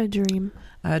 A dream.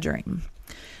 A dream.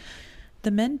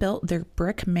 The men built their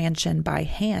brick mansion by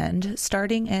hand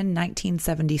starting in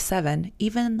 1977,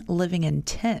 even living in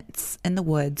tents in the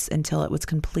woods until it was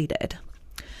completed.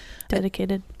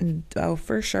 Dedicated. Oh,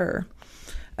 for sure.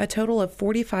 A total of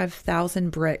 45,000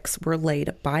 bricks were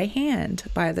laid by hand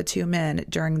by the 2 men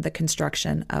during the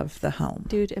construction of the home.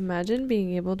 Dude, imagine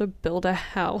being able to build a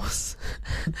house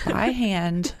by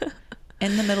hand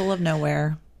in the middle of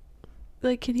nowhere.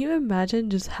 Like, can you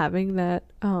imagine just having that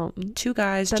 2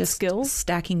 guys just skill?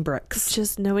 Stacking bricks,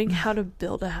 just knowing how to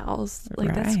build a house? Like,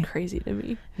 right. That's crazy to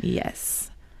me.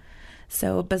 Yes.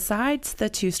 So besides the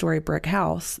 2-story brick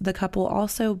house, the couple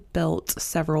also built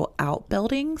several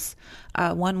outbuildings,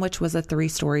 one which was a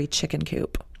 3-story chicken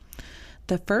coop.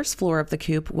 The first floor of the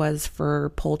coop was for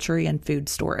poultry and food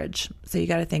storage. So you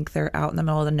got to think they're out in the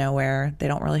middle of the nowhere. They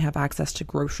don't really have access to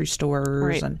grocery stores.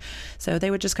 Right. And so they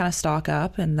would just kind of stock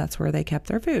up, and that's where they kept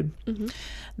their food. Mm-hmm.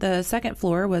 The second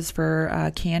floor was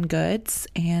for canned goods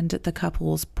and the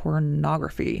couple's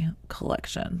pornography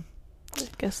collection. I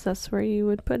guess that's where you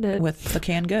would put it. With the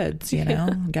canned goods, you know.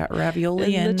 Got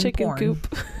ravioli and the chicken porn.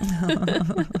 coop.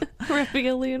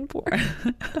 Ravioli and porn.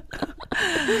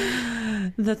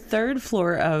 The third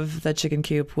floor of the chicken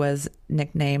coop was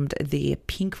nicknamed the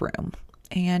Pink Room,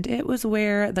 and it was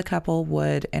where the couple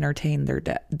would entertain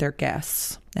their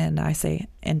guests. And I say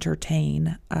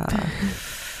entertain.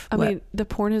 I mean, the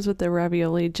porn is with the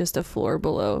ravioli, just a floor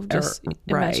below, just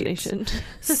imagination.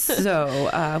 So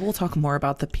we'll talk more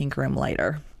about the Pink Room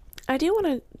later. I do want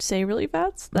to say really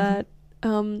fast that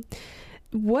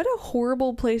what a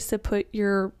horrible place to put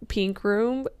your Pink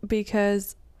Room,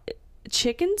 because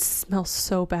chickens smell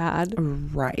so bad.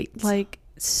 Right. Like,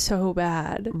 so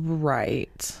bad.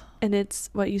 Right. And it's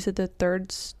what you said, the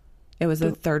third. It was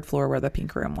the third floor where the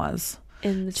Pink Room was.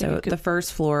 In the chicken so coop. The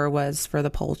first floor was for the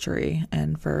poultry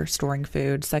and for storing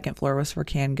food. Second floor was for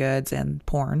canned goods and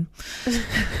porn.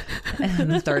 And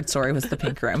the third story was the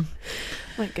Pink Room.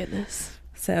 My goodness.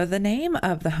 So the name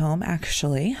of the home,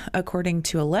 actually, according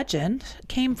to a legend,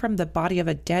 came from the body of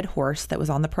a dead horse that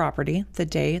was on the property the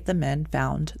day the men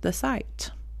found the site.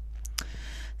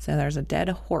 So there's a dead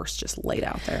horse just laid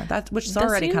out there, which is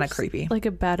already kind of creepy. Like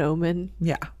a bad omen.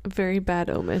 Yeah. A very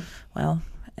bad omen. Well,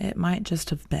 it might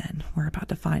just have been. We're about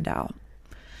to find out.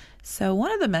 So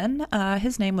one of the men,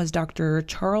 his name was Dr.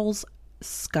 Charles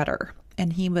Scudder,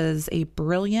 and he was a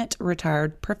brilliant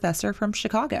retired professor from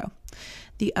Chicago.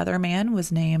 The other man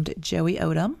was named Joey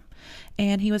Odom,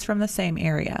 and he was from the same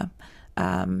area.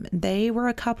 They were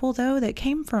a couple, though, that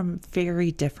came from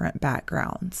very different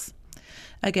backgrounds.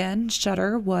 Again,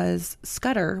 Scudder was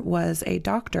a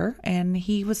doctor, and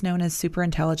he was known as super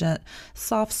intelligent,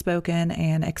 soft-spoken,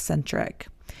 and eccentric.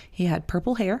 He had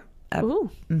purple hair,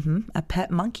 Ooh. a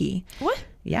pet monkey. What?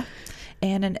 Yeah.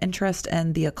 And an interest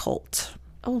in the occult.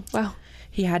 Oh, wow.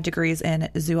 He had degrees in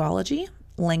zoology,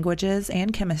 languages,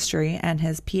 and chemistry, and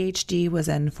his PhD was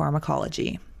in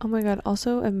pharmacology. Oh my God.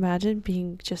 Also, imagine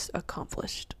being just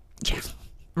accomplished. Yeah.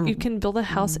 You can build a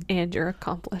house and you're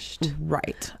accomplished.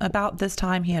 Right. About this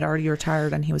time, he had already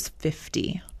retired and he was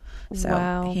 50. So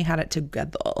Wow. he had it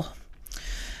together.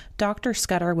 Dr.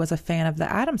 Scudder was a fan of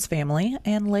the Addams Family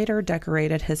and later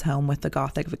decorated his home with the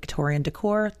Gothic Victorian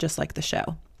decor, just like the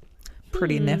show.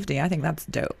 Pretty nifty. I think that's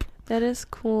dope. That is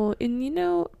cool. And you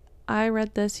know, I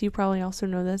read this, you probably also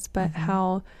know this, but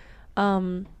how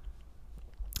the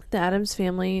Addams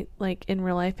Family, like in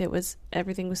real life,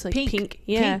 everything was like pink.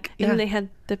 Yeah. Pink, And then they had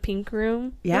the pink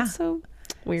room. Yeah. That's so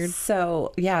weird.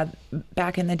 So, yeah,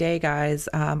 back in the day, guys,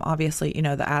 obviously, you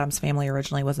know, the Addams Family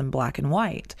originally was in black and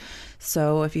white.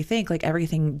 So if you think like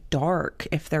everything dark,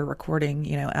 if they're recording,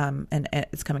 you know, and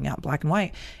it's coming out black and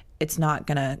white, it's not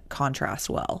going to contrast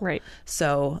well. Right.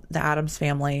 So the Addams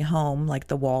Family home, like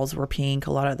the walls were pink,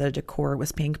 a lot of the decor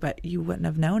was pink, but you wouldn't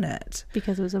have known it.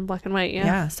 Because it was in black and white, yeah.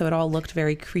 Yeah, so it all looked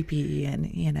very creepy and,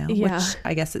 you know, Yeah. which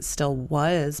I guess it still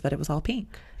was, but it was all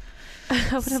pink. I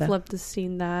would have loved to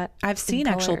seen that. I've seen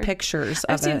actual pictures of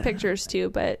it. I've seen pictures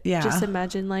too, but Yeah. just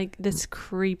imagine like this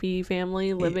creepy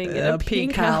family living in a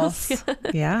pink house.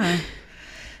 Yeah.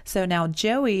 So now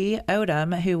Joey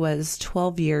Odom, who was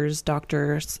 12 years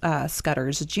Dr.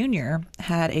 Scudder's junior,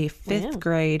 had a fifth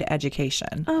grade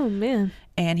education. Oh, man.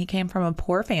 And he came from a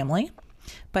poor family,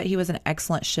 but he was an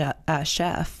excellent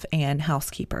chef and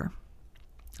housekeeper.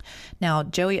 Now,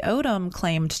 Joey Odom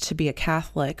claimed to be a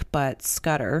Catholic, but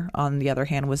Scudder, on the other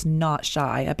hand, was not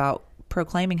shy about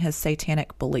proclaiming his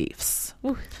satanic beliefs.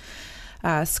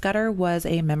 Scudder was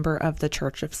a member of the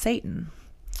Church of Satan.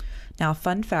 Now,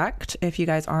 fun fact, if you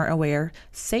guys aren't aware,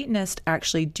 Satanists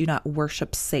actually do not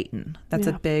worship Satan. That's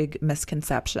a big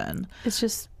misconception.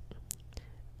 It's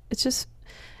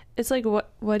like,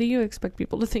 what do you expect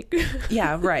people to think?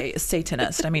 Yeah, right.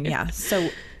 Satanist. I mean, yeah. So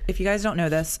if you guys don't know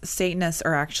this, Satanists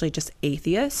are actually just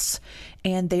atheists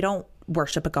and they don't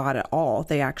worship a god at all.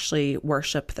 They actually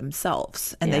worship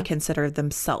themselves and they consider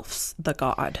themselves the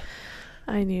god.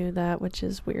 I knew that, which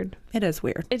is weird. It is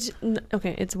weird.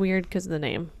 It's weird because of the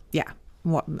name. Yeah.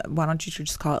 Why don't you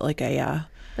just call it like a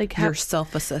your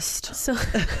self-assist? So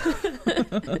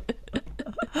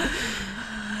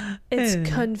it's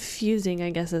confusing, I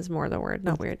guess is more the word.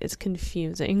 Not weird. It's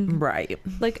confusing. Right.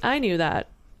 Like I knew that,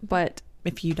 but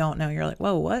if you don't know, you're like,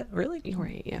 whoa, what? Really?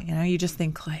 Right, yeah. You know, you just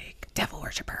think like devil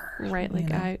worshiper. Right,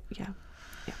 like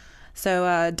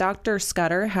So Dr.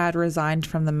 Scudder had resigned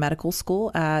from the medical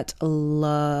school at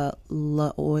Loyola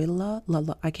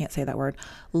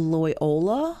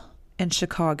in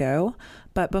Chicago,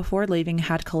 but before leaving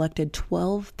had collected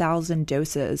 12,000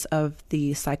 doses of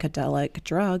the psychedelic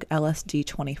drug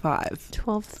LSD-25.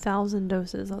 12,000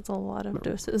 doses. That's a lot of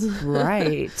doses.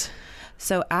 Right.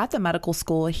 So at the medical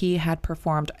school, he had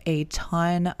performed a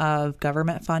ton of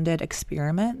government-funded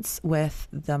experiments with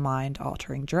the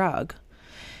mind-altering drug.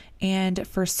 And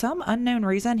for some unknown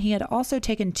reason, he had also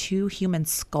taken 2 human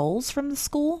skulls from the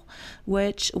school,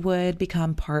 which would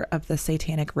become part of the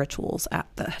satanic rituals at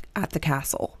the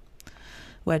castle.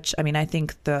 Which, I mean, I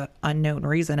think the unknown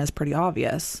reason is pretty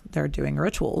obvious. They're doing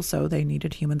rituals, so they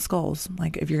needed human skulls.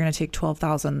 Like, if you're going to take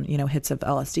 12,000, hits of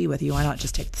LSD with you, why not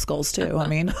just take the skulls too? I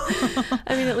mean,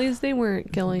 at least they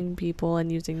weren't killing people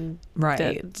and using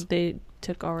they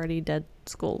took already dead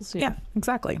skulls. Yeah,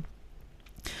 exactly.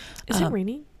 Is it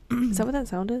raining? Is that what that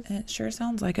sound is? It sure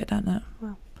sounds like it, doesn't it?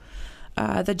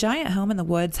 Wow. The giant home in the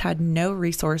woods had no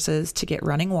resources to get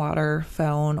running water,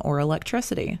 phone, or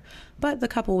electricity, but the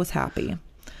couple was happy.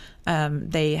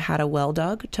 They had a well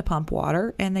dug to pump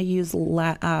water, and they used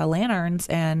lanterns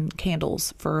and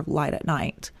candles for light at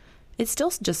night. It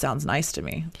still just sounds nice to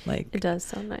me. Like, it does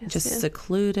sound nice. Just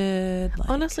secluded. Like,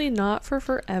 honestly, not for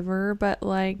forever, but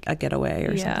like a getaway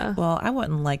or something. Well, I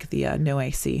wouldn't like the no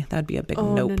AC. That'd be a big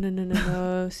nope.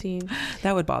 No. See,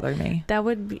 that would bother me. That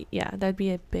would be that'd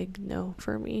be a big no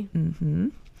for me. Mm-hmm.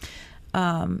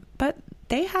 But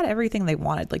they had everything they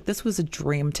wanted. Like, this was a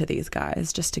dream to these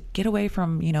guys, just to get away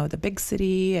from the big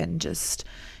city and just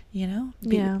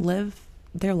live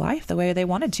their life the way they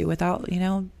wanted to without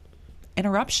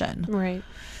interruption. Right.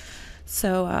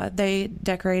 So they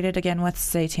decorated again with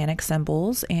satanic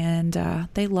symbols, and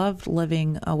they loved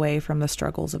living away from the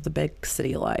struggles of the big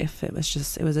city life. It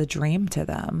was a dream to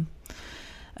them.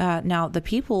 Now, the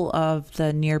people of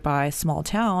the nearby small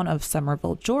town of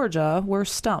Summerville, Georgia, were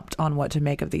stumped on what to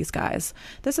make of these guys.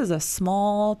 This is a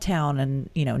small town in,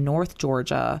 North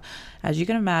Georgia. As you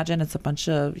can imagine, it's a bunch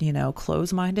of,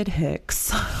 close-minded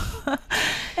hicks.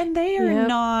 And they are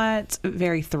not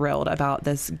very thrilled about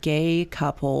this gay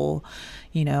couple,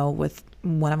 with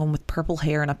one of them with purple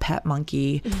hair and a pet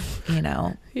monkey,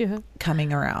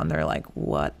 coming around. They're like,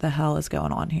 what the hell is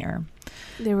going on here?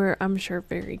 They were, I'm sure,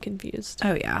 very confused.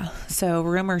 Oh, yeah. So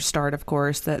rumors start, of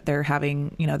course, that they're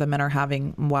having, the men are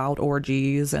having wild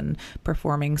orgies and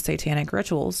performing satanic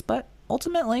rituals. But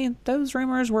ultimately, those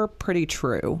rumors were pretty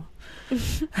true.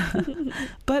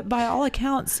 But by all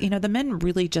accounts, the men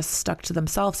really just stuck to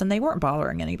themselves and they weren't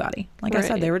bothering anybody. Like I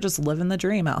said, they were just living the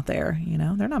dream out there.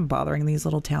 They're not bothering these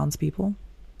little townspeople.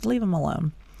 Leave them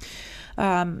alone.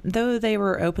 Though they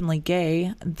were openly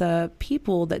gay, the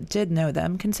people that did know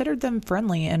them considered them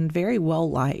friendly and very well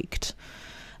liked.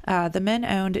 The men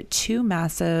owned 2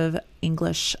 massive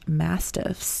English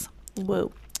mastiffs.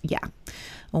 Whoa. Yeah.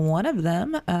 One of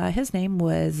them, his name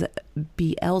was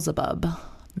Beelzebub,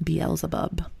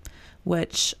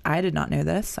 which I did not know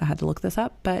this. I had to look this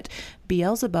up, but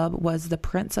Beelzebub was the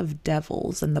prince of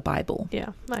devils in the Bible.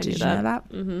 Yeah, I did knew you that. know that?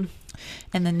 Mm-hmm.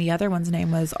 And then the other one's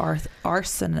name was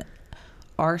Arsanath,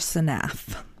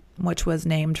 which was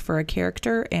named for a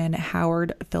character in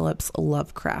Howard Phillips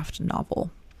Lovecraft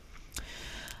novel.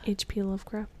 H.P.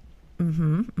 Lovecraft.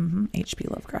 H.P.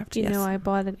 Lovecraft. You know, I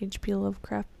bought an H.P.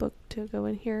 Lovecraft book to go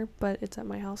in here, but it's at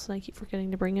my house and I keep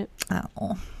forgetting to bring it.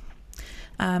 Oh.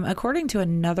 According to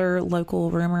another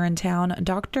local rumor in town,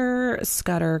 Dr.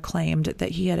 Scudder claimed that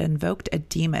he had invoked a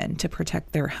demon to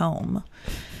protect their home.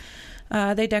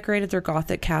 They decorated their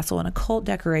Gothic castle in occult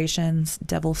decorations,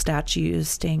 devil statues,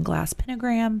 stained glass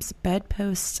pentagrams,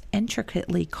 bedposts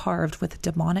intricately carved with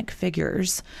demonic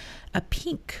figures, a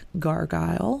pink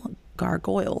gargoyle,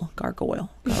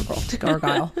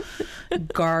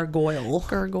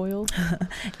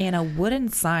 and a wooden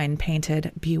sign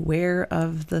painted "Beware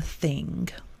of the Thing."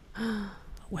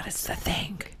 What is the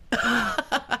thing?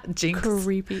 Jinx.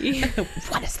 Creepy.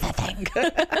 What is the thing?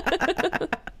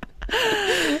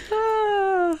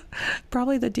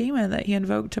 Probably the demon that he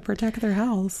invoked to protect their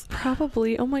house.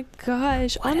 Probably. Oh my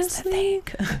gosh. What honestly, is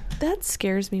the thing? that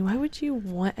scares me. Why would you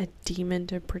want a demon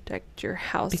to protect your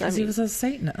house? Because he was a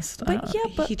Satanist. But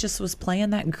but he just was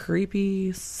playing that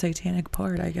creepy satanic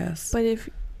part, I guess. But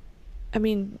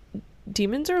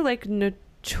demons are like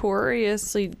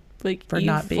notoriously like for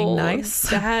evil, not being nice.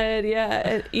 Bad, yeah.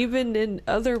 And even in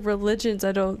other religions,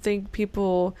 I don't think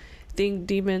people think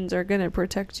demons are gonna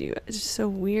protect you. It's just so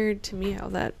weird to me how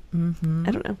that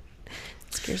I don't know,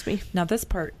 it scares me. Now this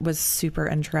part was super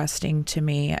interesting to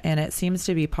me, and it seems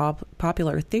to be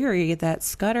popular theory that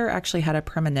Scudder actually had a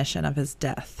premonition of his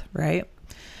death, right?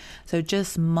 So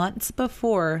just months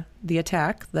before the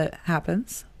attack that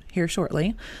happens here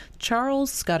shortly,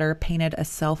 Charles Scudder painted a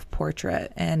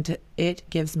self-portrait, and it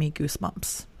gives me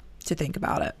goosebumps to think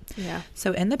about it. Yeah.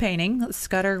 So in the painting,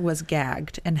 Scudder was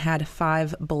gagged and had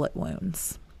 5 bullet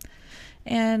wounds.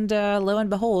 And lo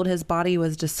and behold, his body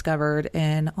was discovered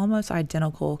in almost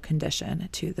identical condition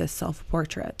to this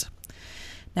self-portrait.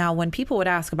 Now, when people would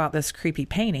ask about this creepy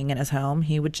painting in his home,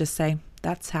 he would just say,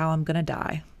 "That's how I'm going to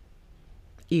die."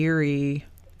 Eerie.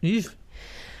 Eesh.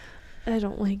 I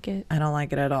don't like it. I don't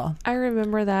like it at all. I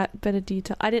remember that bit of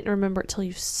detail. I didn't remember it till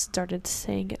you started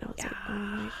saying it. I was like, oh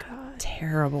my God.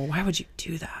 Terrible. Why would you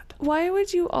do that? Why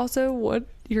would you also want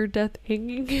your death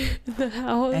hanging in the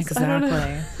house?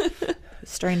 Exactly.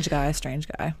 Strange guy.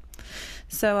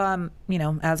 So,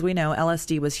 as we know,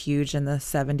 LSD was huge in the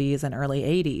 70s and early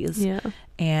 80s. Yeah.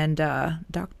 And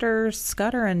Dr.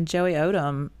 Scudder and Joey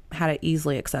Odom had it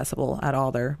easily accessible at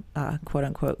all their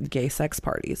quote-unquote gay sex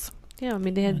parties. Yeah,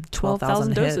 they had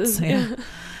 12,000 doses.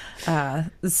 Yeah.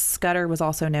 Scudder was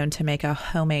also known to make a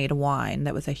homemade wine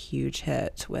that was a huge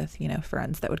hit with,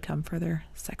 friends that would come for their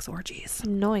sex orgies.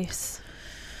 Nice.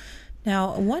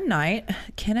 Now, one night,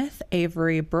 Kenneth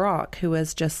Avery Brock, who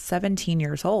was just 17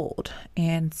 years old,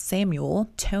 and Samuel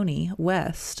Tony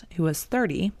West, who was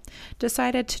 30,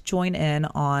 decided to join in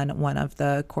on one of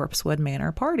the Corpsewood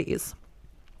Manor parties.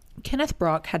 Kenneth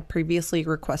Brock had previously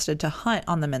requested to hunt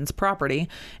on the men's property,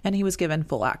 and he was given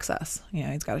full access.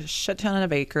 He's got a shit ton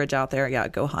of acreage out there. Yeah,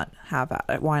 go hunt. Have at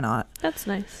it. Why not? That's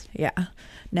nice. Yeah.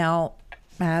 Now,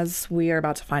 as we are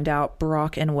about to find out,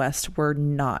 Brock and West were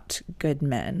not good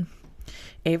men.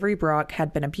 Avery Brock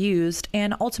had been abused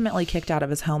and ultimately kicked out of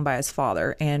his home by his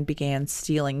father and began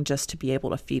stealing just to be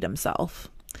able to feed himself.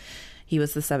 He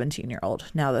was the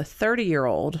 17-year-old. Now, the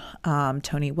 30-year-old,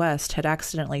 Tony West, had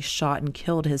accidentally shot and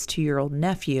killed his 2-year-old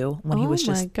nephew when he was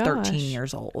just 13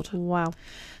 years old. Wow.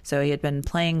 So he had been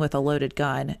playing with a loaded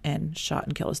gun and shot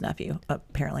and killed his nephew,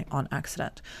 apparently on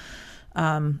accident.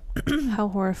 How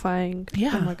horrifying.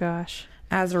 Yeah. Oh my gosh.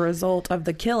 As a result of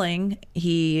the killing,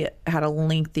 he had a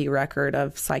lengthy record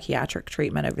of psychiatric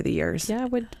treatment over the years. Yeah, I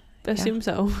would assume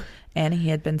so. And he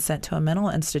had been sent to a mental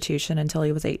institution until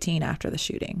he was 18 after the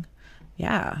shooting.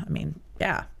 Yeah, I mean,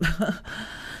 yeah.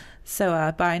 So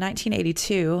by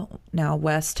 1982, now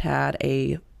West had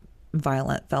a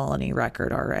violent felony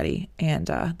record already. And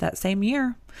that same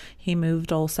year, he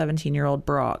moved old 17-year-old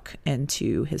Brock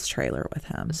into his trailer with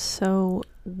him. So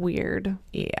weird.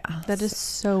 Yeah. That is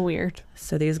so weird.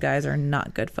 So these guys are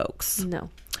not good folks. No.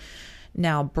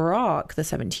 Now, Brock, the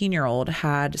 17-year-old,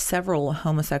 had several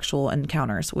homosexual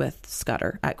encounters with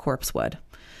Scudder at Corpsewood.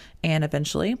 And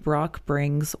eventually, Brock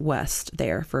brings West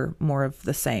there for more of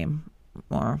the same,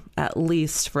 or at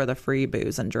least for the free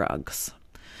booze and drugs.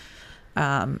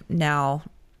 Now,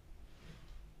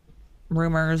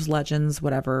 rumors, legends,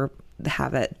 whatever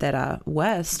have it, that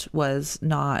West was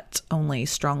not only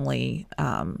strongly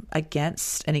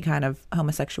against any kind of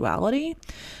homosexuality,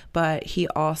 but he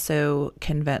also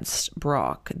convinced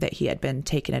Brock that he had been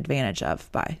taken advantage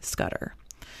of by Scudder.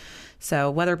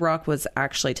 So whether Brock was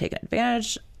actually taken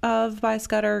advantage of by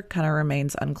Scudder kind of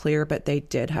remains unclear, but they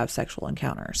did have sexual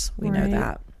encounters. We know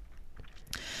that.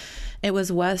 It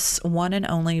was West's one and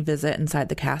only visit inside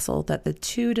the castle that the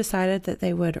two decided that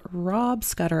they would rob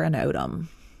Scudder and Odom.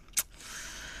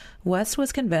 West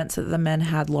was convinced that the men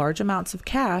had large amounts of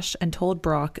cash and told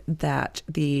Brock that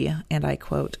the, and I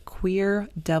quote, queer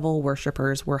devil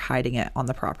worshippers were hiding it on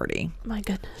the property. My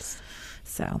goodness.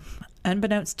 So,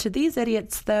 unbeknownst to these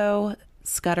idiots, though,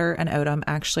 Scudder and Odom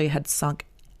actually had sunk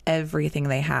everything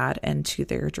they had into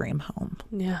their dream home.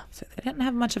 Yeah. So they didn't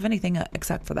have much of anything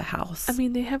except for the house. I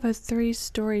mean, they have a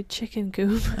 3-story chicken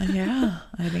coop. Yeah.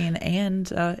 I mean,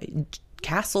 and a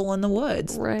castle in the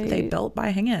woods. Right. They built by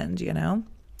hand, you know.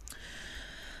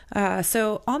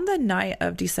 So on the night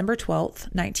of December 12th,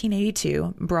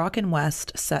 1982, Brock and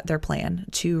West set their plan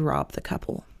to rob the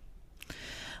couple.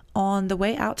 On the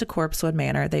way out to Corpsewood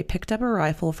Manor, they picked up a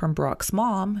rifle from Brock's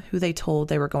mom, who they told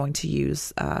they were going to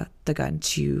use the gun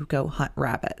to go hunt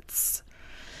rabbits.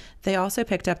 They also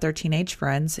picked up their teenage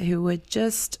friends, who would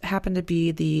just happen to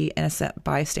be the innocent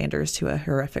bystanders to a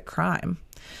horrific crime.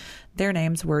 Their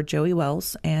names were Joey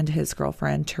Wells and his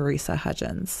girlfriend, Teresa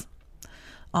Hudgens.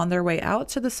 On their way out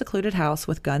to the secluded house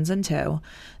with guns in tow,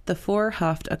 the four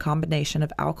huffed a combination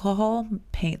of alcohol,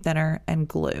 paint thinner, and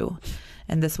glue.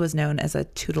 And this was known as a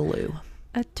toodaloo.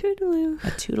 A toodaloo.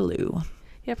 A toodaloo.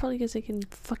 Yeah, probably because they can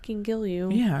fucking kill you.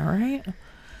 Yeah, right?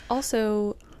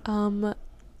 Also,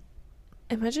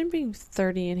 imagine being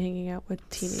 30 and hanging out with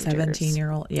teenagers.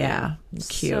 17-year-old. Yeah.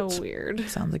 Cute. So weird.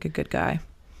 Sounds like a good guy.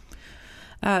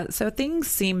 So things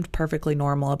seemed perfectly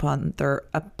normal upon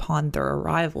their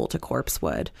arrival to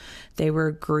Corpsewood. They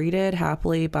were greeted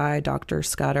happily by Dr.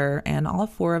 Scudder, and all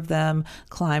four of them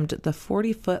climbed the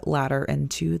 40-foot ladder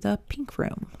into the pink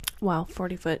room. Wow,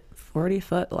 40-foot.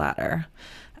 40-foot ladder.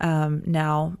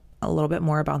 Now, a little bit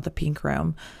more about the pink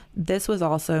room. This was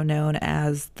also known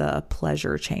as the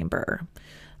pleasure chamber.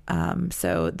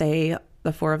 So the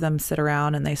four of them sit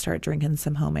around and they start drinking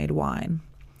some homemade wine.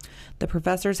 The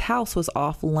professor's house was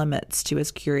off limits to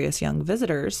his curious young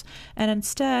visitors, and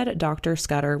instead, Dr.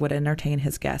 Scudder would entertain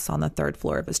his guests on the 3rd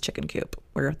floor of his chicken coop,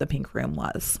 where the pink room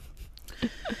was.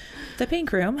 The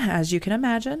pink room, as you can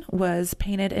imagine, was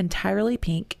painted entirely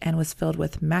pink and was filled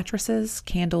with mattresses,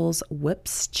 candles,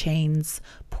 whips, chains,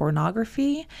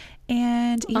 pornography,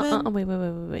 and even...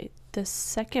 Wait. The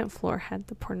 2nd floor had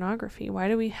the pornography. Why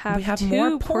do we have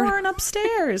more porn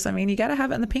upstairs? I mean, you got to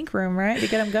have it in the pink room, right, to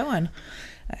get them going.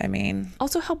 I mean...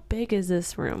 Also, how big is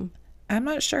this room? I'm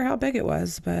not sure how big it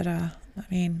was, but, I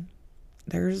mean,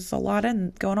 there's a lot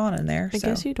going on in there. I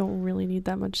guess you don't really need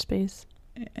that much space.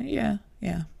 Yeah.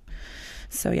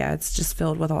 So, yeah, it's just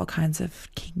filled with all kinds of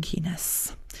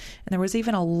kinkiness. And there was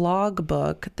even a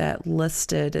logbook that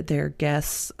listed their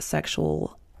guests'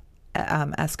 sexual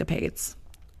escapades.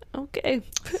 Okay.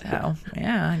 So,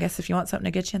 yeah, I guess if you want something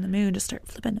to get you in the mood, just start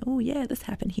flipping. Oh, yeah, this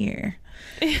happened here.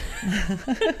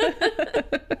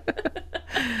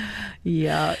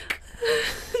 Yuck.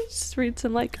 Just read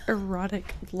some, like,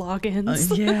 erotic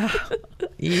logins. Yeah.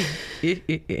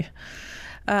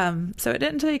 So it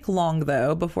didn't take long,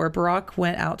 though, before Brock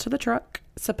went out to the truck,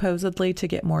 supposedly to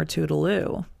get more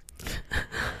Toodaloo.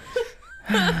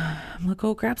 I'm gonna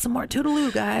go grab some more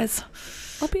Toodaloo, guys.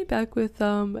 I'll be back with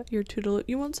your Toodaloo.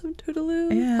 You want some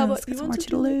Toodaloo? Yeah, How let's about get you some want more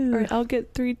some Toodaloo? Toodaloo. All right, I'll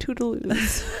get 3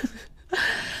 Toodaloos.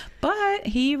 But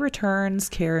he returns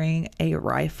carrying a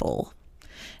rifle.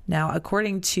 Now,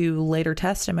 according to later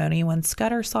testimony, when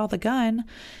Scudder saw the gun,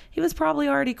 he was probably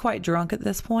already quite drunk at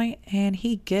this point, and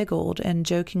he giggled and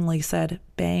jokingly said,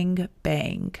 "Bang,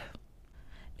 bang."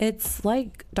 It's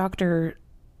like Dr.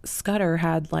 Scudder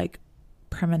had like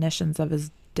premonitions of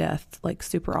his death like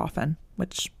super often,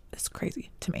 which is crazy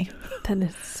to me. That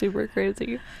is super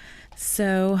crazy.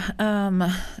 So,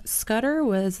 Scudder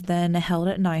was then held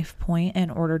at knife point in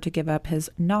order to give up his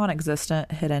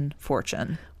non-existent hidden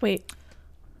fortune. Wait.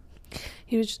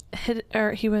 He was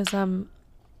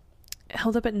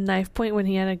held up at knife point when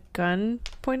he had a gun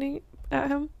pointing at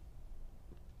him?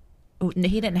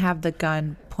 He didn't have the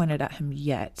gun pointed at him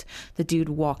yet. The dude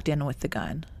walked in with the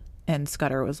gun, and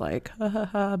Scudder was like, ha ha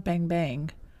ha, bang bang.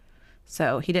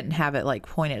 So he didn't have it like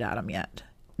pointed at him yet.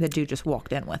 The dude just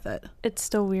walked in with it. It's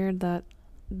still weird that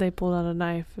they pulled out a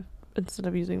knife instead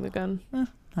of using the gun. I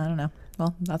don't know.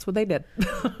 Well, that's what they did.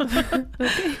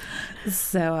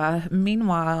 So,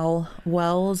 meanwhile,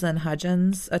 Wells and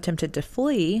Hudgens attempted to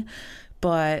flee,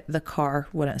 but the car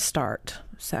wouldn't start.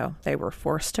 So they were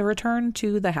forced to return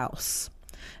to the house.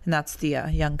 And that's the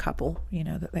young couple,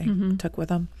 that they took with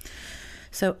them.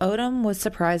 So Odom was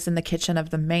surprised in the kitchen of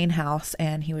the main house,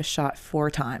 and he was shot 4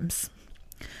 times.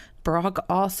 Brock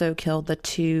also killed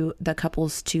the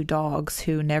couple's 2 dogs,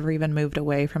 who never even moved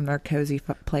away from their cozy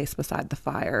place beside the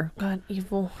fire. God,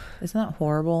 evil. Isn't that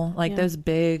horrible? Like, those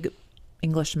big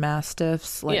English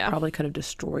Mastiffs, probably could have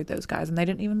destroyed those guys, and they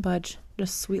didn't even budge.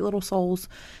 Just sweet little souls.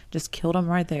 Just killed them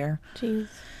right there. Jeez.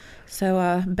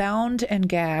 So, bound and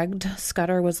gagged,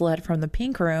 Scudder was led from the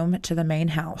pink room to the main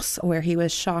house, where he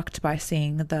was shocked by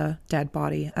seeing the dead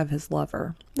body of his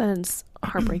lover. That's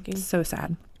heartbreaking. So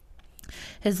sad.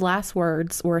 His last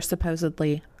words were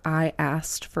supposedly, "I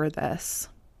asked for this,"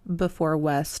 before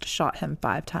West shot him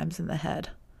 5 times in the head.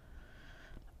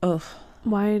 Ugh.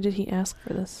 Why did he ask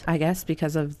for this? I guess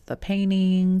because of the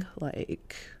painting,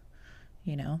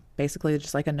 basically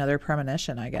just like another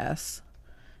premonition, I guess.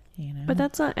 But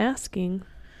that's not asking.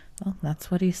 Well, that's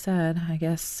what he said, I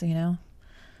guess,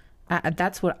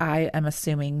 that's what I am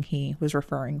assuming he was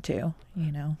referring to,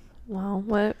 Wow,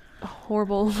 what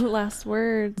horrible last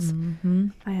words. Mm-hmm.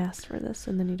 I asked for this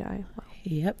and then you die. Wow.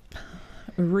 Yep.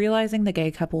 Realizing the gay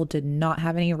couple did not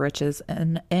have any riches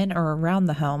in or around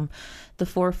the home, the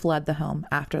 4 fled the home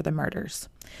after the murders.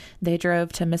 They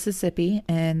drove to Mississippi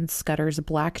in Scudder's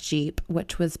black Jeep,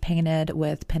 which was painted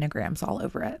with pentagrams all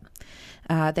over it.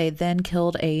 They then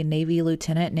killed a Navy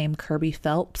lieutenant named Kirby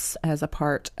Phelps as a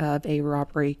part of a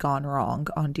robbery gone wrong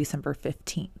on December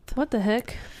 15th. What the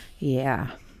heck?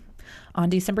 Yeah. On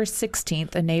December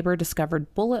 16th, a neighbor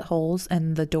discovered bullet holes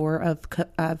in the door of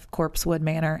Corpsewood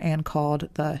Manor and called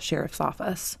the sheriff's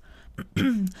office.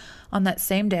 On that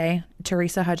same day,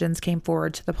 Teresa Hudgens came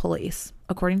forward to the police.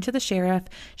 According to the sheriff,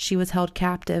 she was held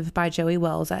captive by Joey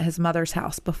Wells at his mother's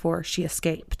house before she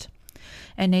escaped.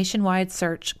 A nationwide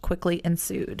search quickly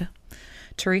ensued.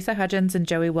 Teresa Hudgens and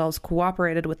Joey Wells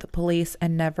cooperated with the police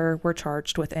and never were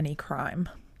charged with any crime.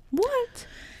 What?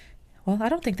 Well, I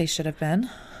don't think they should have been.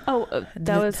 Oh,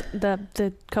 that was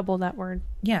the couple that were...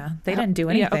 Yeah, they didn't do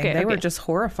anything. Yeah, okay, they were just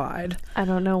horrified. I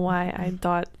don't know why I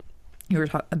thought... You were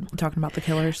talking about the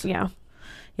killers? Yeah.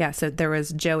 Yeah, so there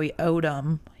was Joey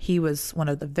Odom. He was one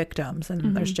of the victims.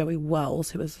 And there's Joey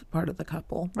Wells, who was part of the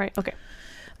couple. Right, okay.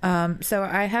 So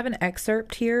I have an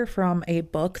excerpt here from a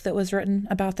book that was written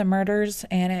about the murders,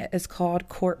 and it is called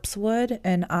Corpsewood,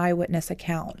 an Eyewitness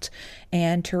Account.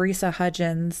 And Teresa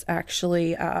Hudgens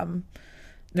actually...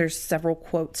 there's several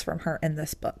quotes from her in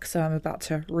this book, so I'm about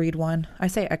to read one. I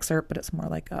say excerpt, but it's more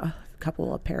like a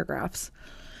couple of paragraphs.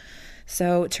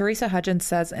 So Teresa Hudgens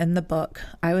says in the book,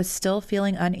 "I was still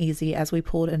feeling uneasy as we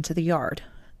pulled into the yard.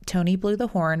 Tony blew the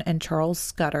horn, and Charles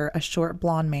Scudder, a short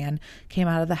blonde man, came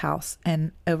out of the house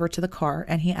and over to the car,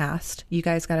 and he asked, 'You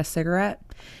guys got a cigarette?'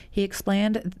 He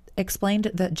explained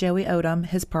that Joey Odom,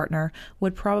 his partner,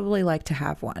 would probably like to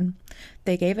have one.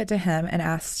 They gave it to him and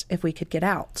asked if we could get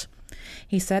out.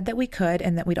 He said that we could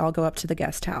and that we'd all go up to the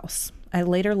guest house. I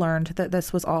later learned that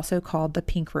this was also called the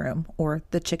pink room or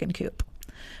the chicken coop.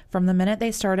 From the minute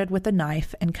they started with the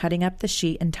knife and cutting up the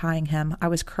sheet and tying him, I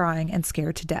was crying and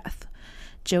scared to death.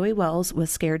 Joey Wells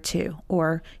was scared too,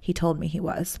 or he told me he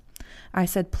was. I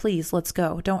said, 'Please, let's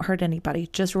go. Don't hurt anybody.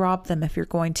 Just rob them if you're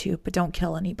going to, but don't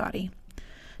kill anybody.'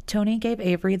 Tony gave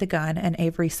Avery the gun, and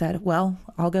Avery said, 'Well,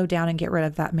 I'll go down and get rid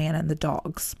of that man and the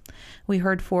dogs.' We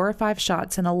heard 4 or 5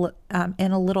 shots in a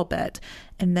little bit,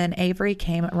 and then Avery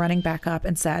came running back up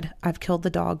and said, 'I've killed the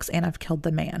dogs and I've killed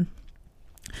the man.'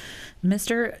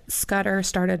 Mr. Scudder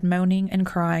started moaning and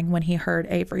crying when he heard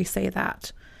Avery say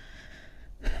that.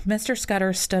 Mr.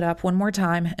 Scudder stood up one more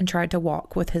time and tried to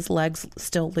walk with his legs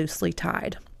still loosely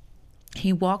tied.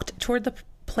 He walked toward the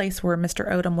place where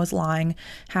Mr. Odom was lying,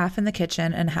 half in the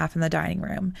kitchen and half in the dining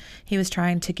room. He was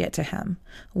trying to get to him.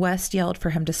 West yelled for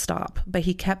him to stop, but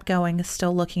he kept going,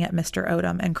 still looking at Mr.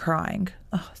 Odom and crying.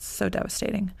 Oh, it's so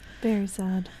devastating. Very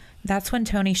sad. That's when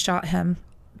Tony shot him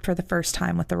for the first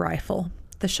time with the rifle.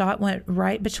 The shot went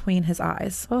right between his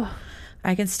eyes. Oh.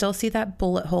 I can still see that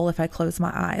bullet hole if I close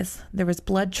my eyes. There was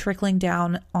blood trickling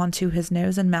down onto his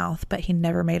nose and mouth, but he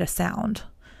never made a sound.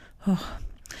 Oh.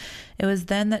 It was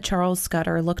then that Charles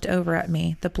Scudder looked over at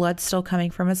me, the blood still coming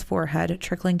from his forehead,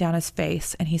 trickling down his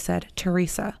face, and he said,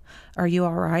 "Teresa, are you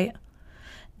all right?"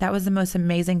 That was the most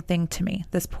amazing thing to me.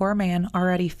 This poor man,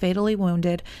 already fatally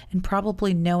wounded and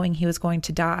probably knowing he was going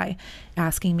to die,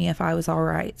 asking me if I was all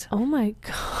right. Oh my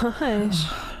gosh.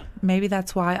 Maybe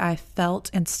that's why I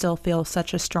felt and still feel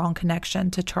such a strong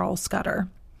connection to Charles Scudder.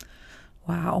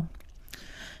 Wow.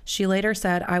 She later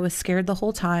said, "I was scared the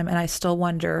whole time, and I still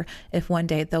wonder if one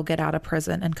day they'll get out of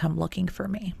prison and come looking for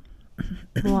me."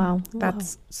 Wow.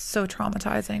 That's so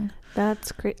traumatizing.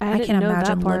 That's great. I can't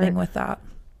imagine living with that.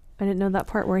 I didn't know that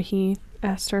part where he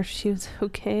asked her if she was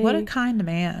okay. What a kind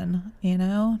man,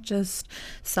 just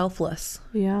selfless.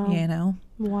 Yeah.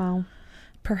 Wow.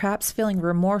 Perhaps feeling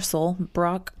remorseful,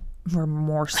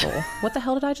 remorseful. What the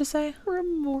hell did I just say?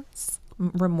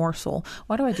 Remorseful.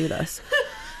 Why do I do this?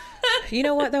 You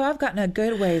know what, though? I've gotten a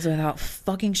good ways without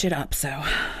fucking shit up, so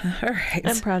all right.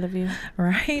 I'm proud of you.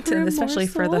 Right? And especially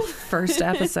for the first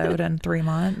episode in 3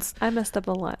 months. I messed up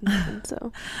a lot,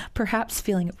 so. Perhaps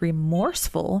feeling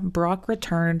remorseful, Brock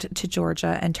returned to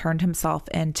Georgia and turned himself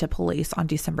in to police on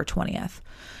December 20th.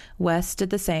 West did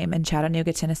the same in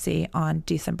Chattanooga, Tennessee on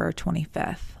December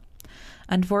 25th.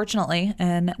 Unfortunately,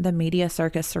 in the media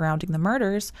circus surrounding the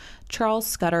murders, Charles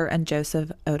Scudder and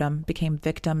Joseph Odom became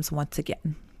victims once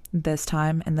again, this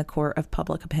time in the court of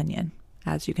public opinion,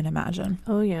 as you can imagine.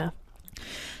 Oh, yeah.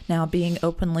 Now, being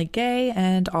openly gay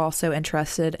and also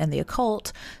interested in the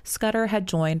occult, Scudder had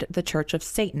joined the Church of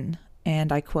Satan,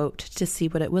 and I quote, "to see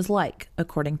what it was like,"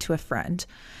 according to a friend.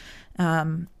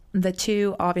 The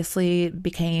two obviously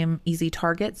became easy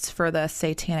targets for the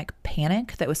satanic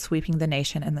panic that was sweeping the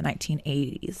nation in the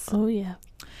 1980s. Oh, yeah.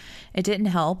 It didn't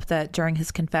help that during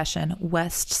his confession,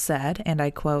 West said, and I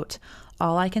quote,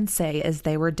 "All I can say is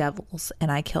they were devils and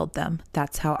I killed them.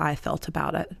 That's how I felt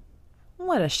about it."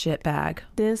 What a shitbag.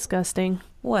 Disgusting.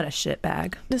 What a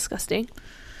shitbag. Disgusting.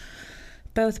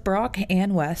 Both Brock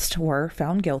and West were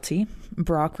found guilty.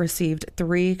 Brock received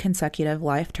 3 consecutive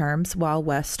life terms while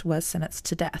West was sentenced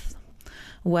to death.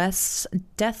 West's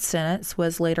death sentence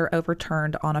was later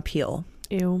overturned on appeal.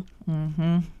 Ew.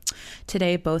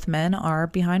 Today, both men are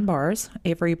behind bars.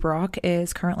 Avery Brock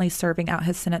is currently serving out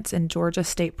his sentence in Georgia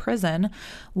State Prison,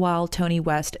 while Tony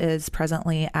West is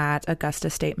presently at Augusta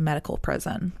State Medical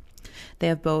Prison. They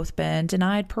have both been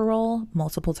denied parole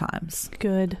multiple times.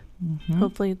 Good.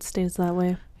 Hopefully it stays that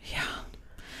way. Yeah.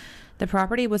 The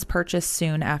property was purchased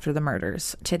soon after the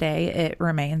murders. Today, it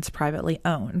remains privately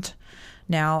owned.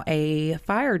 Now, a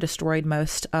fire destroyed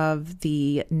most of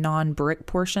the non-brick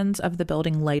portions of the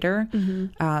building later,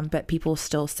 but people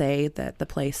still say that the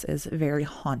place is very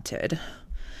haunted.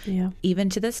 Yeah.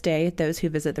 Even to this day, those who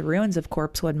visit the ruins of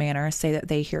Corpsewood Manor say that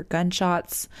they hear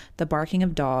gunshots, the barking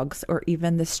of dogs, or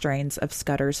even the strains of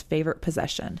Scudder's favorite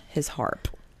possession, his harp.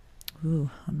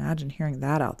 Ooh, imagine hearing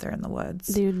that out there in the woods.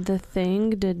 Dude, the thing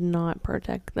did not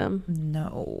protect them.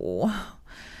 No.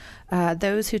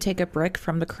 Those who take a brick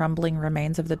from the crumbling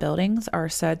remains of the buildings are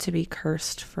said to be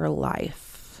cursed for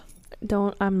life.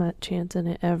 I'm not chancing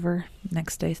it ever.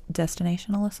 Next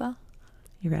destination, Alyssa?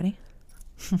 You ready?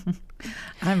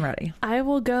 I'm ready. I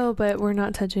will go, but we're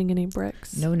not touching any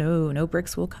bricks. No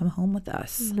bricks will come home with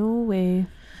us. No way.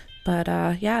 But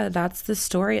yeah, that's the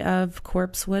story of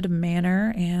Corpsewood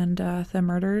Manor and the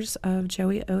murders of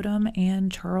Joey Odom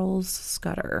and Charles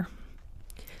Scudder.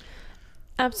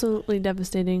 Absolutely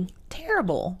devastating.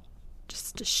 Terrible.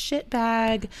 Just a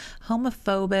shitbag,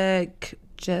 homophobic,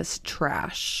 just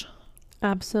trash.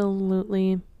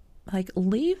 Absolutely. Like,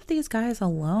 leave these guys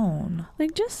alone.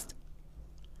 Like, just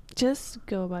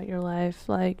go about your life.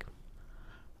 Like,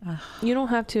 you don't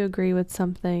have to agree with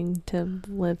something to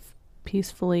live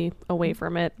peacefully away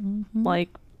from it. Like,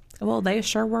 well, they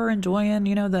sure were enjoying,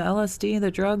 the LSD, the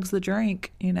drugs, the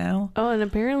drink, Oh, and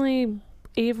apparently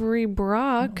Avery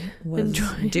Brock was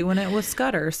doing it with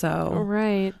Scudder. So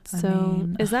right. I So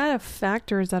mean, is that a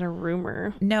fact or is that a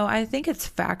rumor? no, I think it's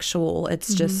factual.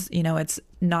 It's just, you know, it's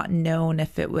not known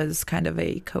if it was kind of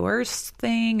a coerced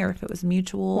thing or if it was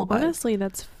mutual. Well, but honestly,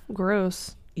 that's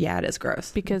gross. yeah, it is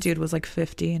gross Because dude was like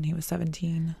 50 and he was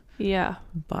 17. Yeah.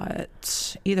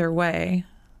 But either way,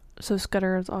 So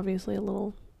Scudder is obviously a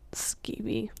little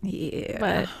skeevy. yeah.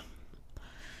 But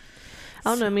I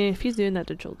don't know. I mean, if he's doing that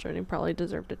to children, he probably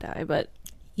deserved to die. But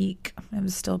Eek. It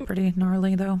was still pretty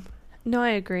gnarly though. no, I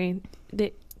agree.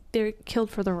 They're killed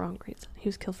for the wrong reason. He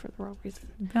was killed for the wrong reason.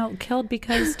 No, killed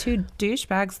because two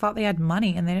douchebags thought they had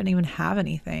money and they didn't even have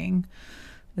anything.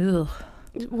 Ugh.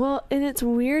 Well, and it's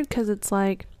weird because it's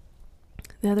like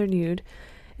the other dude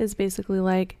is basically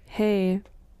like, hey,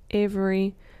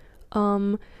 Avery,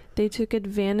 they took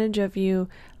advantage of you.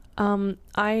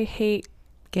 I hate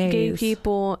gay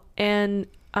people and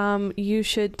you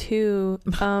should too.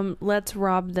 Let's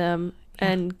rob them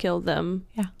and kill them.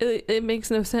 Yeah. It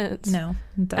makes no sense. No,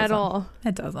 it doesn't. At all.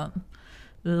 It doesn't.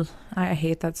 Ugh. I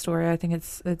hate that story. I think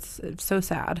it's so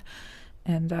sad.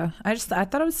 And I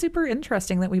thought it was super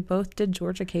interesting that we both did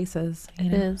Georgia cases. You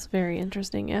It know? is very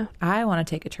interesting, yeah. I want to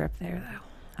take a trip there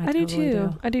though. I do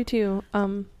too. I do too.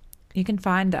 You can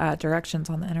find directions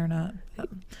on the internet.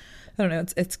 I don't know.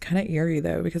 It's kind of eerie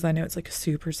though because I know it's like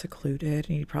super secluded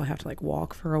and you probably have to like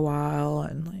walk for a while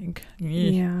and like.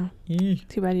 Yeah.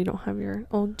 Too bad you don't have your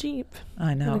old Jeep.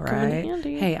 I know, It'll come in right?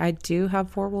 handy. Hey, I do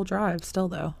have 4-wheel drive still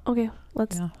though. Okay,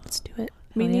 let's do it.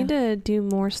 We need to do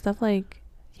more stuff like.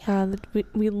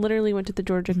 We literally went to the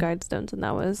Georgia Guidestones and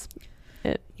that was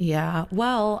it. Yeah.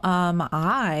 Well,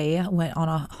 I went on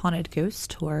a haunted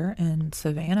ghost tour in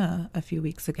Savannah a few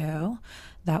weeks ago.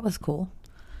 That was cool.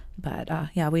 But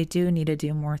yeah, we do need to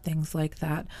do more things like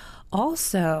that.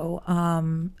 Also,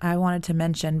 I wanted to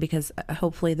mention, because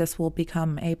hopefully this will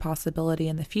become a possibility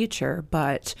in the future,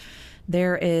 but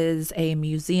there is a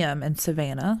museum in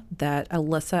Savannah that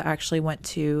Alyssa actually went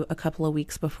to a couple of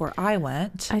weeks before I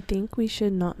went. I think we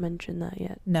should not mention that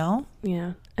yet. No?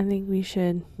 Yeah, I think we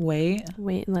should wait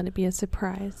and let it be a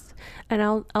surprise. And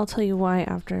I'll tell you why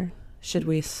after. Should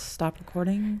we stop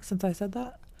recording since I said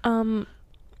that?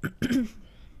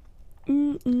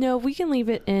 No, we can leave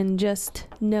it in. Just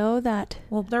know that.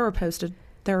 Well, there were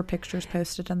pictures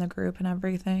posted in the group and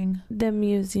everything. The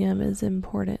museum is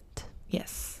important.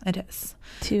 Yes, it is.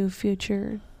 To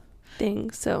future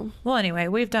things. So. Well, anyway,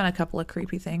 we've done a couple of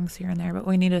creepy things here and there, but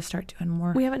we need to start doing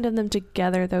more. We haven't done them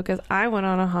together though, because I went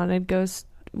on a haunted ghost.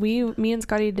 Me and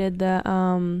Scotty did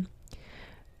the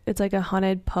it's like a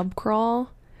haunted pub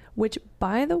crawl, which,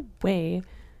 by the way,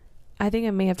 I think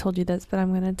I may have told you this, but I'm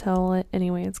going to tell it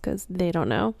anyway. It's because they don't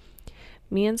know.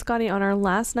 Me and Scotty on our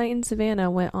last night in Savannah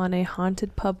went on a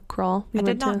haunted pub crawl. I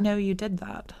did not know you did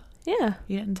that. Yeah.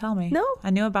 You didn't tell me. No. I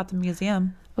knew about the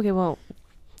museum. Okay, well,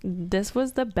 this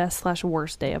was the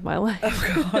best/worst day of my life.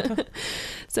 Oh, God.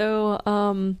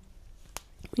 So,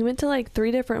 we went to like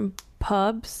 3 different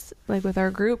pubs, like with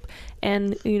our group,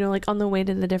 and like on the way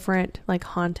to the different like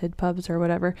haunted pubs or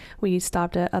whatever, we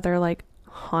stopped at other like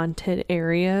haunted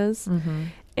areas. Mm-hmm.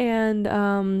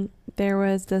 And there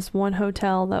was this one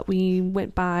hotel that we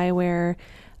went by where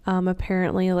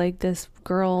apparently like this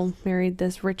girl married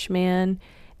this rich man,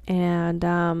 and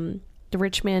the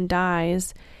rich man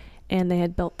dies, and they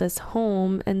had built this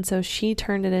home, and so she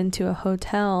turned it into a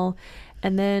hotel,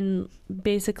 and then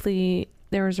basically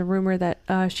there was a rumor that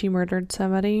she murdered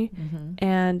somebody. Mm-hmm.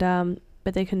 And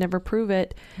but they could never prove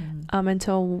it. Mm-hmm.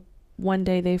 Until one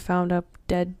day they found a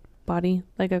dead body,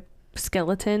 like a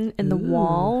skeleton in the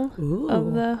wall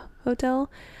of the hotel,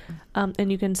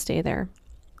 and you can stay there.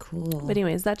 Cool. But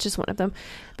anyways, that's just one of them.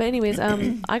 But anyways,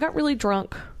 I got really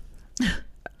drunk.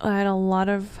 I had a lot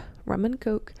of rum and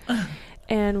coke,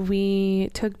 and we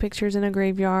took pictures in a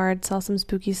graveyard, saw some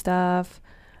spooky stuff.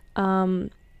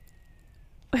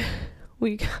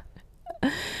 We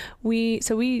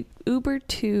Ubered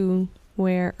to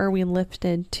where, or we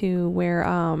lifted to where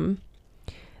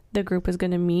the group was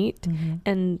going to meet, Mm-hmm.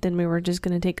 and then we were just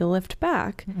going to take a lift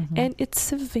back. Mm-hmm. And it's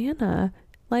Savannah.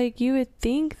 Like, you would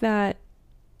think that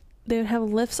they would have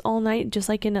lifts all night just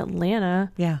like in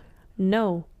Atlanta. Yeah.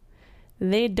 No,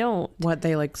 they don't. What,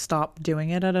 they like stop doing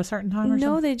it at a certain time or something?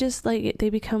 No, they just like, they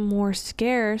become more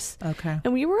scarce. Okay.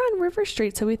 And we were on River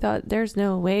Street, so we thought there's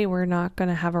no way we're not going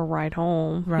to have a ride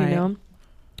home, Right.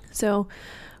 So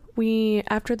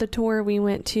after the tour, we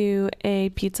went to a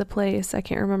pizza place. I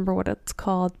can't remember what it's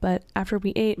called, but after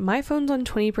we ate, my phone's on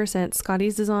 20%.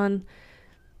 Scotty's is on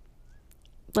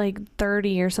like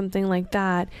 30 or something like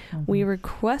that. Mm-hmm. We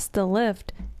request the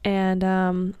lift,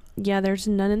 and there's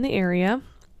none in the area.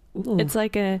 Ooh. It's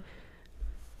like a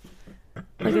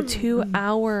like a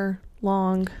 2-hour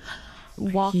long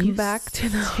walk back to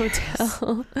the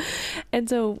hotel. And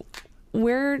so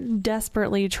we're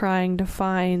desperately trying to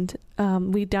find,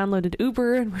 we downloaded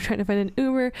Uber and we're trying to find an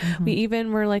Uber. We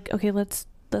even were like, okay, let's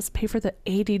pay for the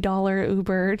 $80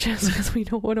 Uber just because we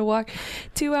don't want to walk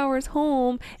 2 hours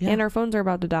home and our phones are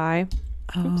about to die.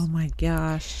 Oh my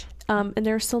gosh. And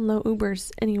there's still no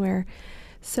Ubers anywhere.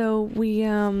 So we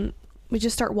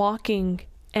just start walking,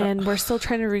 and we're still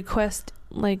trying to request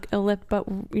like a lift, but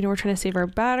we're trying to save our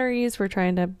batteries. We're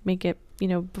trying to make it,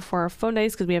 before our phone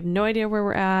dies, because we have no idea where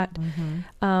we're at.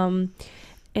 And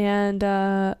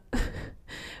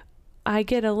I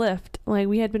get a lift. Like,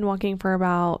 we had been walking for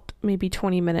about maybe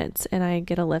 20 minutes, and I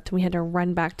get a lift, and we had to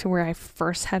run back to where I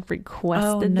first had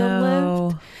requested the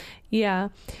lift. Yeah.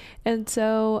 And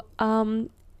so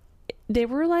they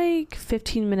were like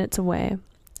 15 minutes away.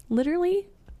 Literally,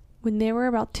 when they were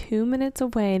about 2 minutes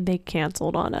away, they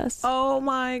canceled on us. Oh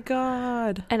my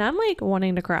God. And I'm like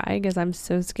wanting to cry because I'm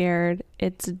so scared.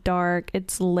 It's dark.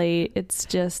 It's late. It's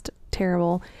just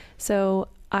terrible. So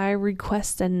I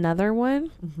request another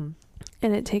one,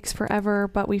 and it takes forever,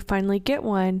 but we finally get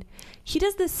one. He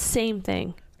does the same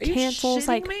thing. Cancels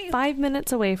like 5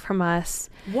 minutes away from us.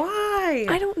 Why?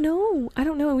 I don't know.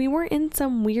 We were in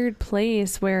some weird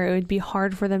place where it would be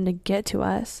hard for them to get to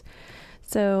us.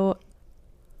 So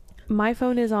my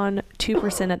phone is on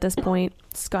 2% at this point.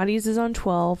 Scotty's is on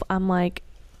 12. I'm like,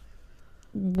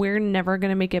 we're never going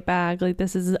to make it back. Like,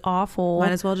 this is awful.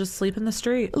 Might as well just sleep in the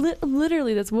street.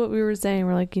 Literally, that's what we were saying.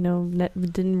 We're like,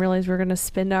 didn't realize we were going to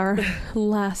spend our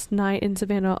last night in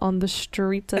Savannah on the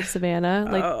streets of Savannah.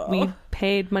 Like, we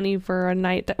paid money for a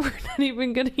night that we're not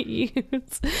even going to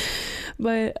use.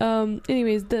 But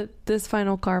anyways, this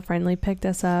final car finally picked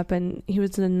us up, and he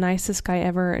was the nicest guy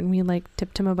ever, and we like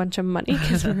tipped him a bunch of money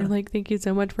because we were like, thank you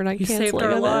so much for not canceling. You saved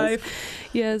our life.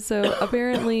 Yeah, so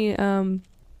apparently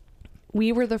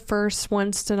we were the first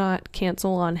ones to not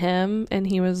cancel on him, and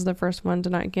he was the first one to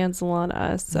not cancel on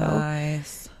us. So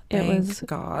nice. It was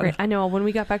God. Great. I know, when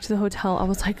we got back to the hotel, I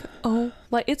was like, oh,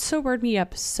 like, it sobered me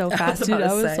up so fast, dude.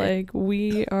 I was like,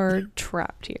 we are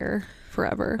trapped here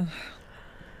forever.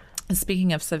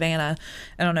 Speaking of Savannah,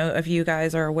 I don't know if you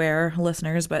guys are aware,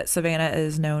 listeners, but Savannah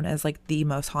is known as like the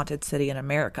most haunted city in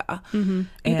America.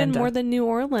 Even more than New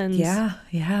Orleans.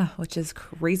 Yeah, which is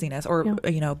craziness. Or,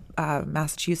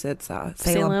 Massachusetts,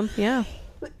 Salem. Yeah.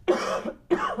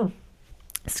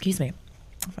 Excuse me.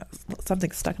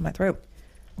 Something's stuck in my throat.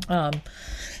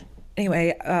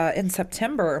 Anyway, in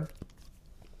September,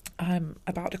 I'm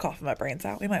about to cough my brains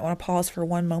out. We might want to pause for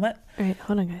one moment. All right,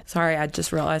 hold on, guys. Sorry, I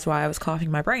just realized why I was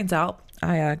coughing my brains out.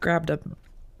 I grabbed a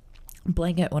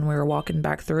blanket when we were walking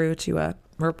back through to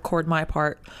record my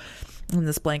part. And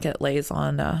this blanket lays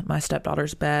on my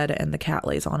stepdaughter's bed, and the cat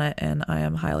lays on it, and I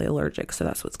am highly allergic. So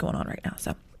that's what's going on right now.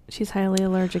 So she's highly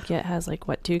allergic, yet has like,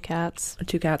 what, 2 cats?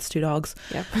 2 cats, 2 dogs.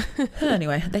 Yep.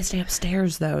 Anyway, they stay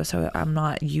upstairs though, so I'm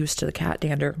not used to the cat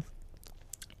dander.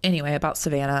 Anyway, about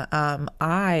Savannah,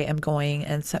 I am going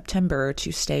in September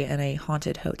to stay in a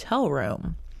haunted hotel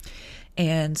room.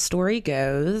 And story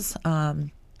goes,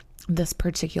 this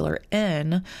particular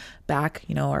inn, back,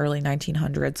 early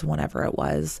 1900s, whenever it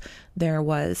was, there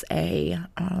was a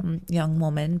young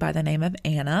woman by the name of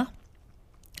Anna.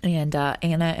 And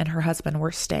Anna and her husband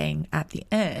were staying at the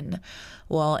inn.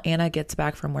 Well, Anna gets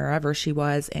back from wherever she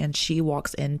was, and she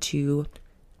walks into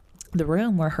the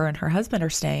room where her and her husband are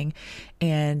staying,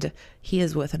 and he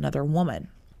is with another woman.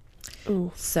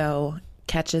 Ooh. So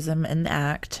catches him in the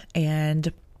act,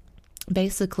 and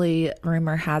basically,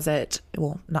 rumor has it,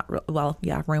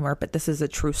 rumor, but this is a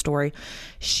true story.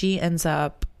 She ends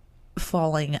up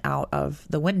falling out of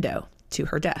the window to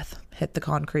her death, hit the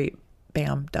concrete,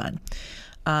 bam, done.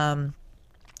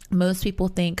 Most people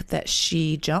think that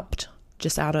she jumped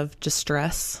just out of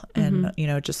distress and,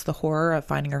 just the horror of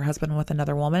finding her husband with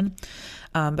another woman.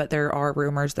 But there are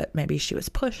rumors that maybe she was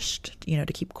pushed, to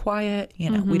keep quiet.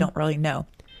 We don't really know.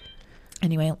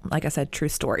 Anyway, like I said, true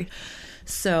story.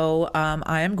 So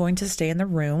I am going to stay in the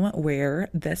room where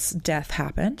this death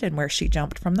happened and where she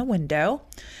jumped from the window.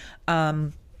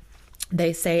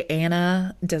 They say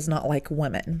Anna does not like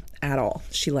women at all.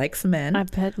 She likes men. I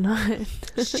bet not.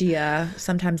 She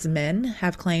sometimes men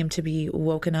have claimed to be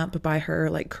woken up by her,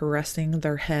 like caressing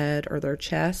their head or their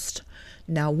chest.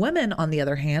 Now, women, on the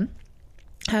other hand,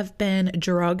 have been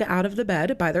dragged out of the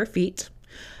bed by their feet,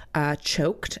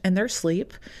 choked in their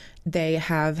sleep. They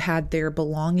have had their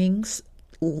belongings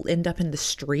end up in the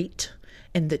street,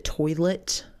 in the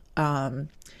toilet. Anna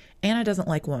doesn't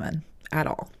like women at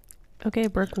all. Okay,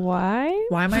 Brooke, why?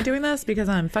 Why am I doing this? Because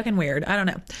I'm fucking weird. I don't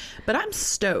know. But I'm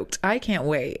stoked. I can't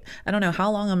wait. I don't know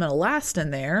how long I'm going to last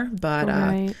in there, but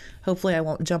Right. hopefully I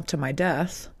won't jump to my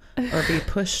death or be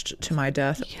pushed to my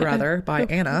death, rather, by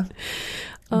Anna.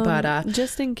 But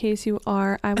just in case you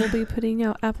are, I will be putting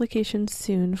out applications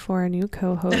soon for a new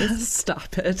co-host.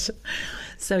 stop it.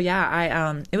 So yeah,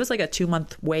 I it was like a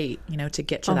 2-month wait, to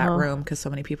get to that room because so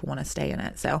many people want to stay in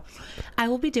it. So I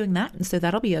will be doing that, and so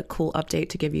that'll be a cool update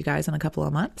to give you guys in a couple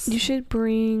of months. You should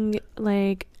bring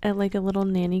like a little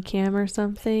nanny cam or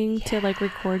something to like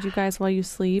record you guys while you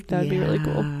sleep. That would be really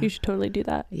cool. You should totally do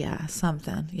that. Yeah,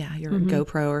 something. Yeah, your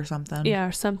GoPro or something. Yeah,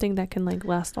 or something that can like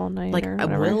last all night. Like, or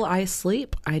whatever. will I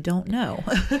sleep? I don't know.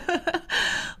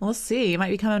 We'll see. You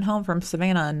might be coming home from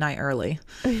Savannah a night early.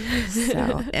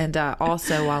 So, and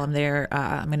also while I'm there,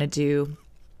 I'm going to do.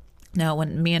 Now,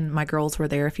 when me and my girls were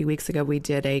there a few weeks ago, we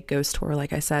did a ghost tour,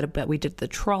 like I said, but we did the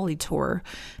trolley tour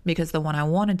because the one I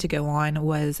wanted to go on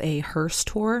was a hearse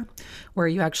tour where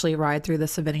you actually ride through the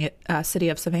city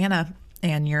of Savannah,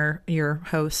 and your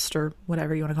host, or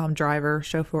whatever you want to call him, driver,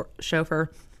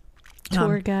 chauffeur,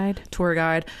 tour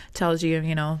guide tells you,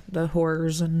 the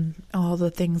horrors and all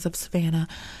the things of Savannah.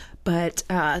 But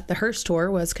the hearse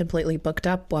tour was completely booked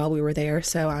up while we were there,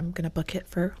 so I'm going to book it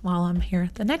for while I'm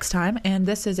here the next time. And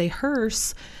this is a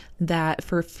hearse that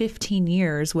for 15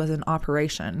 years was in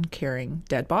operation carrying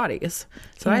dead bodies.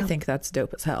 So I think that's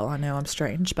dope as hell. I know I'm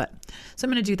strange, but so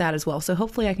I'm going to do that as well. So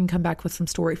hopefully I can come back with some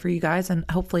story for you guys, and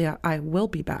hopefully I will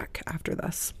be back after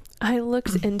this. I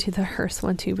looked into the hearse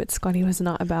one too, but Scotty was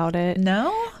not about it.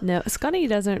 No, Scotty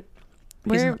doesn't.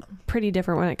 We're pretty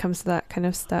different when it comes to that kind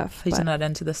of stuff. He's not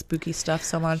into the spooky stuff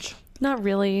so much. Not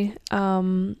really.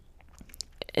 I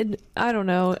don't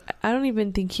know. I don't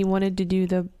even think he wanted to do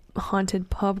the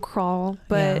haunted pub crawl,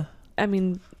 but Yeah. I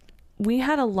mean, we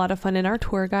had a lot of fun, and our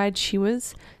tour guide, she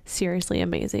was seriously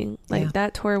amazing. Like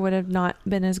that tour would have not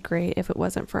been as great if it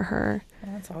wasn't for her.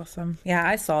 That's awesome. Yeah,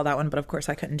 I saw that one, but of course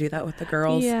I couldn't do that with the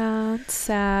girls. Yeah, it's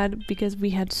sad because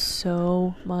we had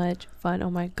so much fun.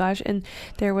 Oh my gosh. And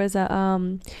there was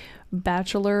a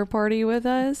bachelor party with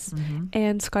us,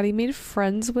 and Scotty made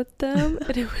friends with them,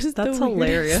 and it was That's the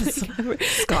hilarious. weirdest thing ever.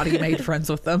 Scotty made friends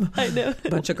with them. I know.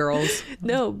 Bunch of girls.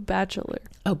 No, bachelor.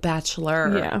 Oh,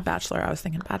 bachelor. Yeah. Bachelor. I was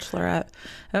thinking bachelorette.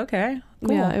 Okay.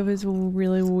 Cool. Yeah, it was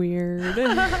really weird.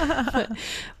 but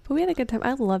we had a good time.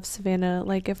 I love Savannah.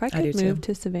 Like, if I could do move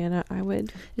too. to Savannah, I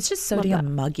would. It's just so Love damn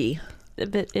that. muggy.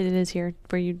 But it is here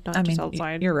where you're not I just mean,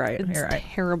 outside. you're right. It's You're right.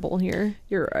 terrible here.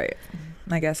 You're right.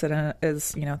 I guess it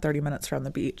is, 30 minutes from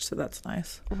the beach, so that's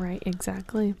nice. Right,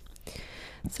 exactly.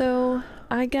 So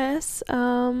I guess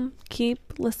keep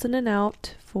listening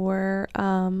out for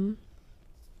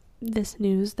this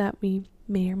news that we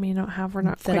may or may not have. We're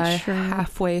not that quite I sure.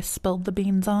 halfway spilled the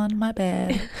beans on my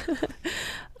bed.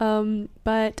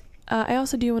 But I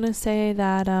also do want to say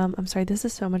that I'm sorry, this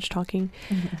is so much talking.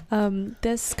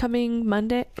 This coming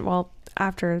Monday, well,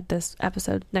 after this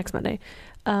episode, next Monday,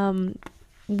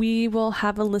 we will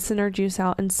have a listener juice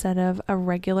out instead of a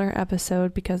regular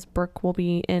episode because Brooke will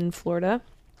be in Florida.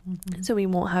 So we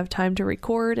won't have time to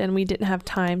record, and we didn't have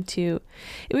time to.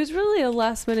 It was really a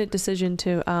last minute decision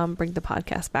to bring the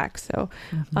podcast back. So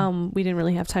we didn't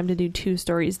really have time to do 2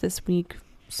 stories this week.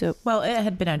 So Well, it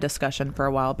had been a discussion for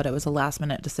a while, but it was a last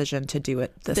minute decision to do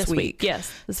it this week.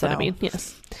 Yes, that's what I mean.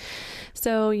 Yes.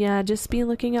 So yeah, just be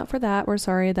looking out for that. We're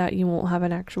sorry that you won't have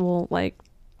an actual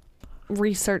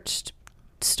researched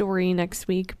story next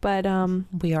week, but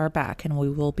we are back, and we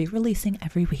will be releasing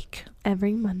every week.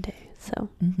 Every Monday. So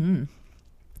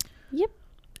yep,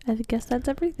 I guess that's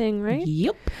everything, right?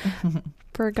 Yep.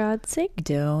 For God's sake,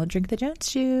 Don't drink the Jones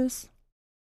juice.